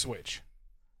Hickory Switch.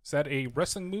 Is that a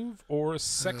wrestling move or a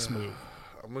sex move?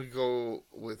 I'm going to go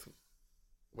with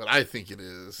what I think it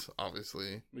is,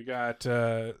 obviously. We got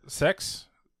sex.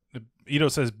 Ito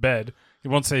says bed. He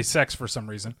won't say sex for some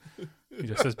reason. He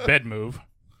just says bed move.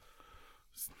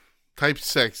 Type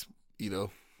sex, The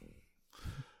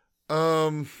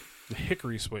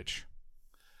Hickory Switch.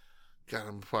 God,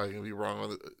 I'm probably going to be wrong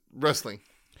on it. Wrestling.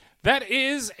 That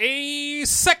is a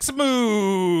sex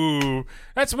move.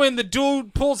 That's when the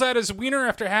dude pulls out his wiener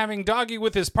after having doggy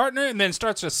with his partner and then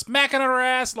starts just smacking her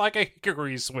ass like a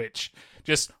hickory switch.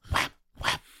 Just whap,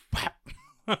 whap, whap.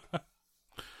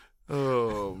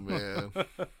 Oh, man.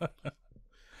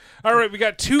 All right, we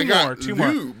got two more.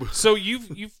 lube. So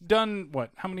you've done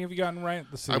what? How many have you gotten right?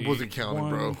 Let's see. I wasn't counting,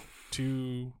 1, bro.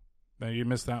 2. No, you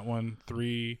missed that one.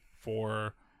 3,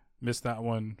 4. Missed that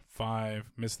one.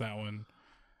 5. Missed that one.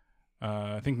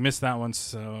 I think missed that one.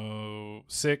 So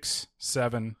 6,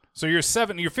 7. So you're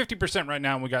 50% right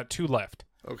now, and we got 2 left.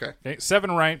 Okay. 7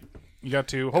 right. You got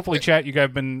 2. Hopefully, chat. You guys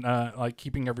have been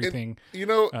keeping everything.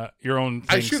 Your own.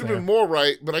 I should have been more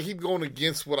right, but I keep going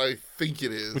against what I think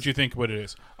it is. What you think? What it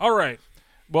is? All right.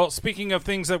 Well, speaking of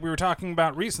things that we were talking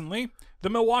about recently,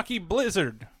 the Milwaukee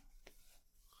Blizzard.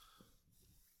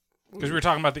 Because we were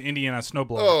talking about the Indiana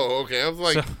snowblower. Oh, okay. I was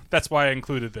like, So that's why I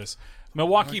included this.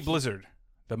 Milwaukee Blizzard.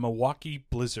 The Milwaukee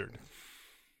Blizzard.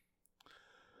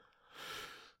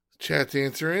 Chat's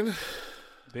answering.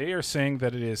 They are saying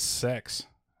that it is sex.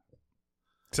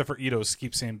 Except for Ito's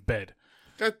keeps saying bed.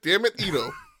 God damn it,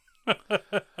 Ito.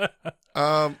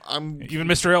 Even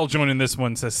Mr. L joining this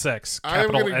one says sex. I'm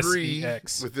Capital going to agree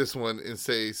S-E-X. with this one and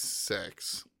say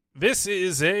sex. This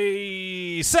is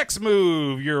a sex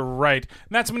move. You're right.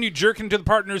 And that's when you jerk into the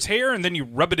partner's hair and then you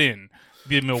rub it in.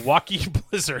 The Milwaukee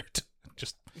Blizzard.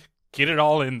 Just get it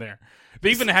all in there. They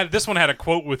even had this one had a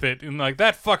quote with it, and like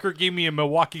that fucker gave me a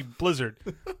Milwaukee Blizzard,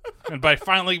 and I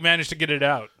finally managed to get it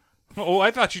out. Oh,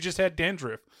 I thought you just had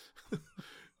dandruff.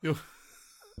 Oh.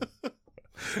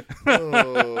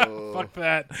 Fuck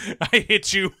that! I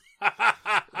hit you.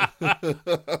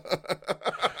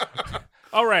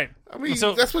 All right. I mean,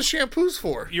 so that's what shampoo's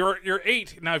for. you're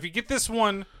 8 now. If you get this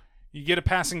one, you get a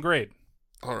passing grade.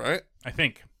 All right. I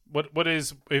think. What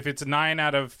is if it's a 9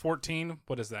 out of 14?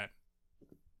 What is that?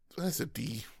 That's a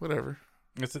D. Whatever.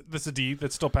 That's a D.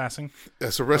 That's still passing.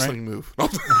 That's a wrestling move.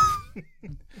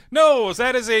 No,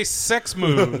 that is a sex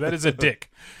move. That is a dick.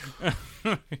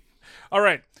 All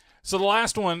right. So the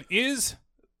last one is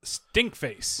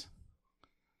Stinkface.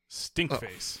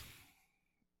 Stinkface.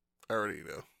 I already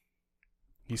know.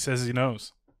 He says he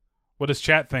knows. What does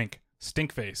chat think?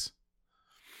 Stinkface.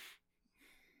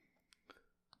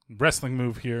 Wrestling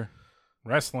move here.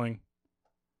 Wrestling.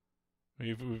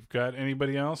 We've got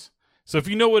anybody else? So if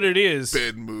you know what it is...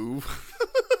 Bed move.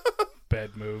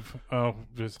 Bed move. Oh,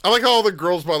 just... I like how all the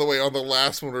girls, by the way, on the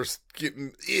last one are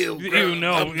getting... Ew,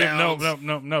 no.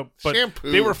 But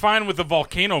shampoo. they were fine with the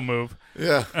volcano move.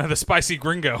 Yeah. The spicy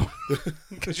gringo.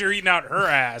 Because you're eating out her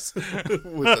ass.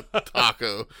 With a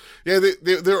taco. Yeah,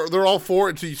 they're all for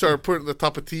it until you start putting the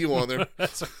tapatio on there.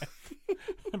 That's right.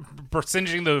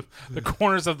 Singeing the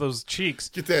corners of those cheeks.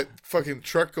 Get that fucking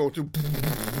truck going through.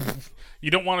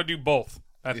 You don't want to do both.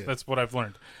 That's what I've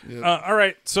learned. Yeah. All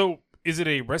right. So is it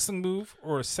a wrestling move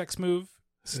or a sex move?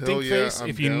 Stink face.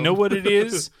 If you know what it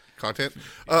is, content.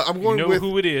 I'm going with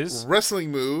who it is.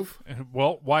 Wrestling move.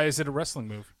 Well, why is it a wrestling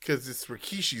move? Because it's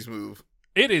Rikishi's move.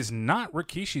 It is not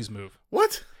Rikishi's move.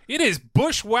 What? It is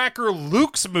Bushwhacker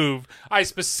Luke's move. I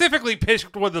specifically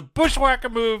picked one of the Bushwhacker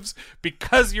moves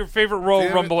because your favorite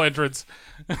Royal Rumble entrance.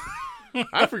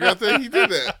 I forgot that he did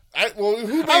that. Who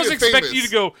made I was it expecting famous? you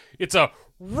to go, it's a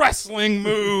wrestling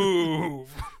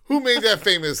move. Who made that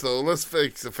famous, though? Let's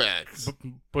fix the facts.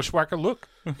 Bushwhacker Luke.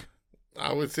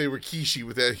 I would say Rikishi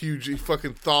with that huge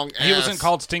fucking thong ass. He wasn't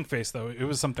called Stinkface, though. It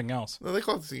was something else. No, they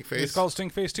called it Stinkface. It's called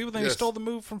Stinkface, too, but then he stole the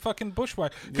move from fucking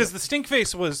Bushwhacker. Because the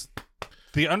Stinkface was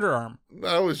the underarm.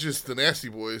 That was just the Nasty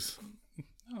Boys.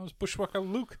 That was Bushwhacker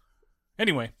Luke.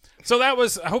 Anyway, so that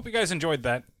was... I hope you guys enjoyed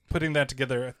that, putting that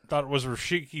together. I thought it was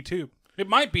Rashiki, too. It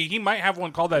might be. He might have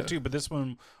one called that, too, but this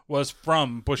one was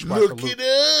from Bushwhacker Luke. Look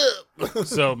it up!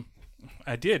 So,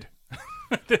 I did.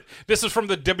 This is from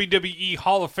the WWE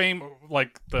Hall of Fame,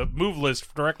 like the move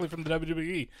list directly from the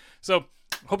WWE. So,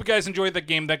 hope you guys enjoyed that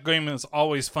game. That game is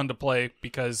always fun to play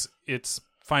because it's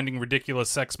finding ridiculous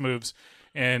sex moves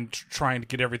and trying to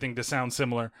get everything to sound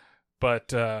similar.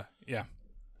 But yeah,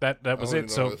 that was it.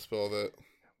 So, spell that.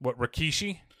 What,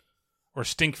 Rikishi or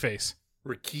Stinkface?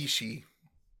 Rikishi.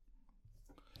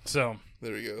 So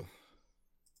there we go.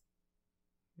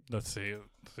 Let's see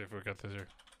if we got this here.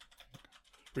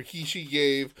 Rikishi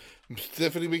gave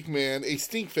Stephanie McMahon a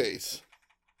stink face.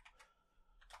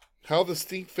 How the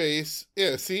stink face?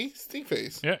 Yeah, see, stink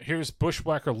face. Yeah, here's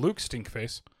Bushwhacker Luke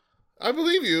Stinkface. I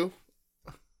believe you.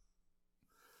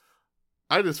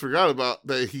 I just forgot about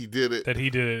that he did it. That he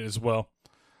did it as well.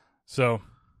 So,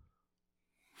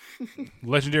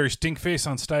 legendary Stinkface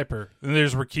on Stiper. And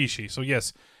there's Rikishi. So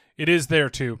yes, it is there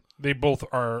too. They both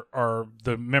are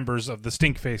the members of the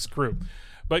Stinkface crew.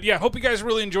 But yeah, hope you guys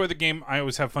really enjoy the game. I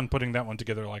always have fun putting that one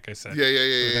together, like I said.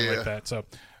 Yeah. Like that. So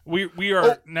we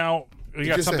are now. We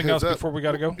got something else before we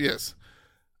got to go. Yes.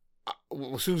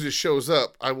 As soon as it shows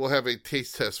up, I will have a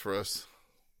taste test for us.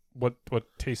 What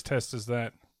taste test is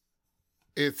that?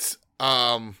 It's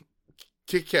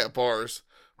Kit Kat bars,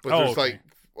 but there's like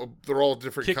they're all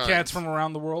different Kit kinds. Kats from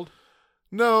around the world.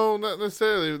 No, not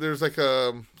necessarily. There's like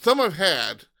some I've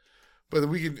had. But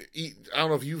we can eat. I don't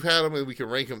know if you've had them, and we can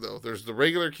rank them though. There's the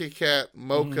regular Kit Kat,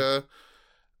 mocha,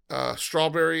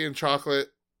 strawberry and chocolate,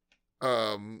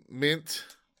 mint,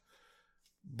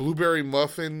 blueberry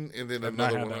muffin, and then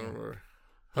another one.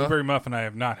 Blueberry muffin, I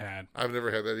have not had. I've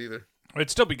never had that either. It'd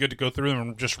still be good to go through them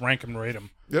and just rank them and rate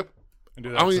them. Yep. And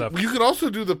do that stuff. You can also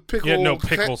do the pickle. Yeah, no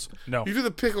pickles. No. You do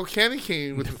the pickle candy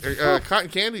cane with cotton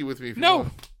candy with me. If you no.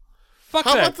 want. Fuck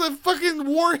How that. about the fucking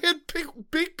warhead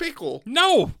big pickle?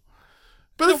 No.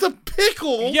 But it's a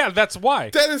pickle. Yeah, that's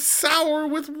why. That is sour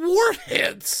with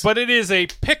warheads. But it is a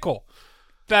pickle.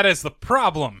 That is the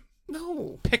problem.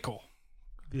 No. Pickle.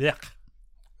 Yeah.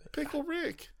 Pickle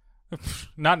Rick.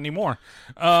 Not anymore.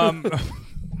 But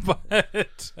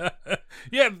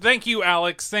yeah, thank you,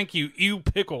 Alex. Thank you. You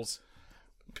pickles.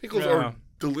 Pickles are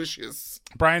delicious.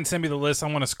 Brian sent me the list.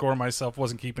 I want to score myself.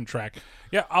 Wasn't keeping track.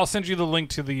 Yeah, I'll send you the link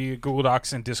to the Google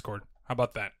Docs and Discord. How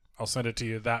about that? I'll send it to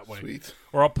you that way. Sweet.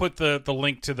 Or I'll put the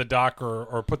link to the doc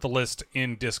or put the list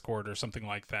in Discord or something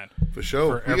like that. For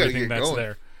sure. For everything that's going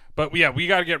there. But yeah, we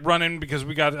got to get running because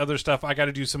we got other stuff. I got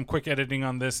to do some quick editing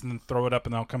on this and then throw it up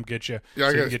and I'll come get you. Yeah,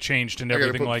 so you can get changed and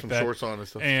everything like that. Shorts on and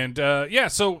stuff. And yeah,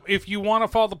 so if you want to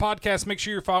follow the podcast, make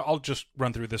sure you're I'll just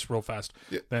run through this real fast.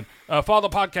 Yeah. Then follow the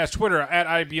podcast, Twitter at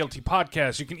IBLT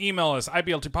Podcast. You can email us,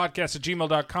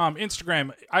 IBLTpodcast@gmail.com,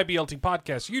 Instagram, IBLT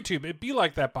Podcast, YouTube, It Be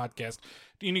Like That Podcast.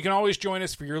 And you can always join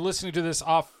us if you're listening to this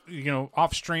off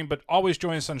stream, but always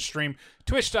join us on stream.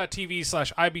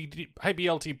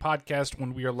 Twitch.tv/IBLT Podcast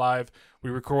when we are live. We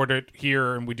record it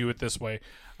here and we do it this way.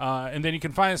 And then you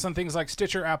can find us on things like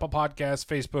Stitcher, Apple Podcasts,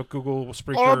 Facebook, Google,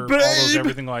 Spreaker, all those,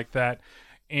 everything like that.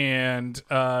 And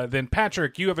then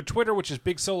Patrick, you have a Twitter, which is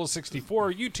Big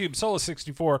Solo64, YouTube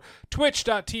Solo64,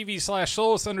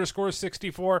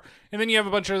 Twitch.tv/Solus_64. And then you have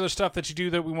a bunch of other stuff that you do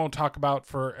that we won't talk about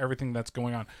for everything that's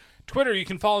going on. Twitter, you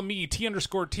can follow me,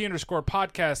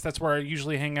 T_T_podcast. That's where I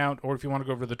usually hang out. Or if you want to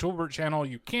go over to the Toolbert channel,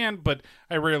 you can, but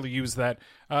I rarely use that.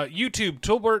 YouTube,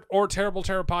 Toolbert or Terrible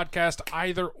Terror Podcast.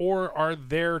 Either or are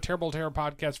there. Terrible Terror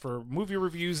Podcast for movie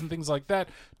reviews and things like that.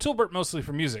 Toolbert mostly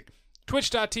for music.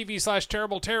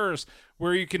 Twitch.tv/Terrible Terrors,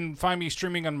 where you can find me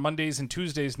streaming on Mondays and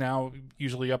Tuesdays now,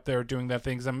 usually up there doing that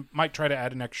things. I might try to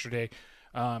add an extra day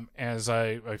as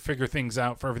I figure things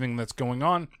out for everything that's going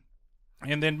on.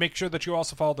 And then make sure that you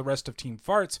also follow the rest of Team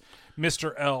Farts,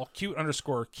 Mr. L,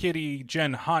 Cute_Kitty,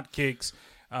 Jen Hotcakes,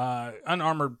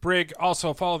 Unarmored Brig.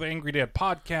 Also, follow the Angry Dad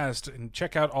podcast and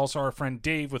check out also our friend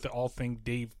Dave with the All Thing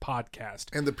Dave podcast.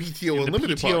 And the PTO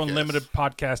Unlimited podcast. PTO Unlimited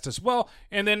podcast as well.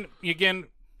 And then, again,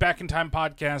 Back in Time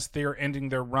podcast. They are ending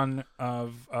their run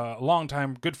of a long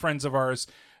time. Good friends of ours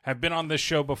have been on this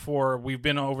show before. We've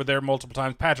been over there multiple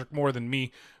times. Patrick more than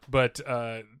me, but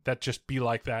that just be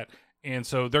like that. And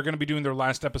so they're going to be doing their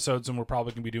last episodes, and we're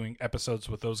probably going to be doing episodes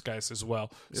with those guys as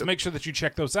well. So make sure that you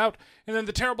check those out. And then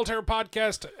the Terrible Terror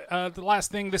podcast, the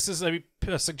last thing, this is a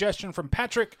suggestion from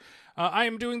Patrick. I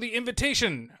am doing The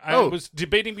Invitation. I was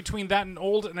debating between that and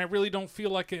Old, and I really don't feel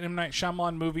like an M. Night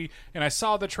Shyamalan movie. And I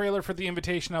saw the trailer for The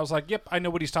Invitation. I was like, yep, I know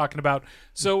what he's talking about.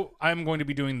 So I'm going to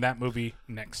be doing that movie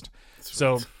next.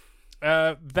 So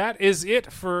that is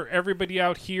it for everybody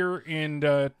out here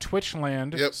in Twitch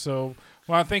land. Yep. So...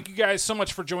 well, thank you guys so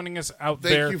much for joining us out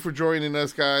there. Thank you for joining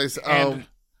us, guys. And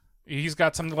he's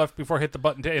got something left before I hit the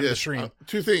button to end the stream.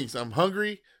 2 things. I'm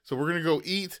hungry, so we're going to go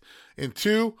eat. And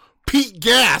 2, Pete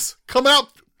Gas. Come out,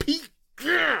 Pete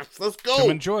Gas. Let's go.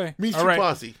 Come enjoy. Meet All your right.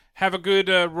 posse. Have a good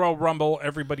Royal Rumble,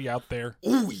 everybody out there.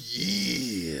 Oh,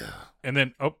 yeah. And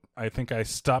then, I think I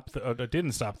stopped. I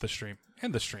didn't stop the stream.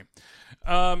 End the stream.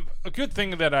 A good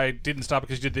thing that I didn't stop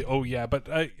because you did the but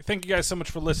thank you guys so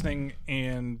much for listening.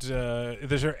 And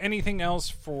is there anything else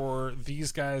for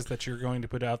these guys that you're going to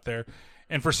put out there?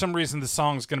 And for some reason, the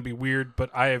song's going to be weird,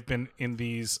 but I have been in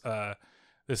these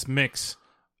this mix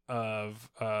of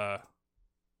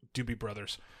Doobie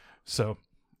Brothers, so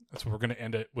that's what we're going to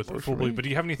end it with. Full Bleed. But do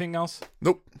you have anything else?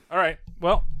 Nope. All right.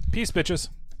 Well, peace, bitches.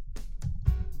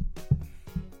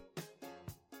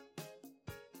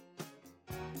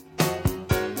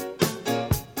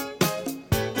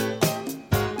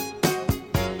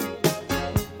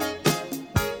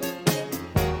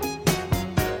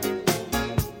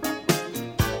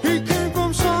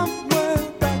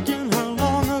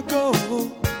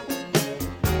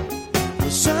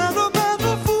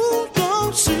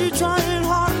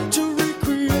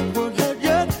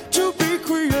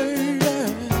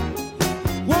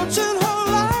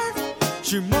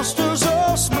 She musters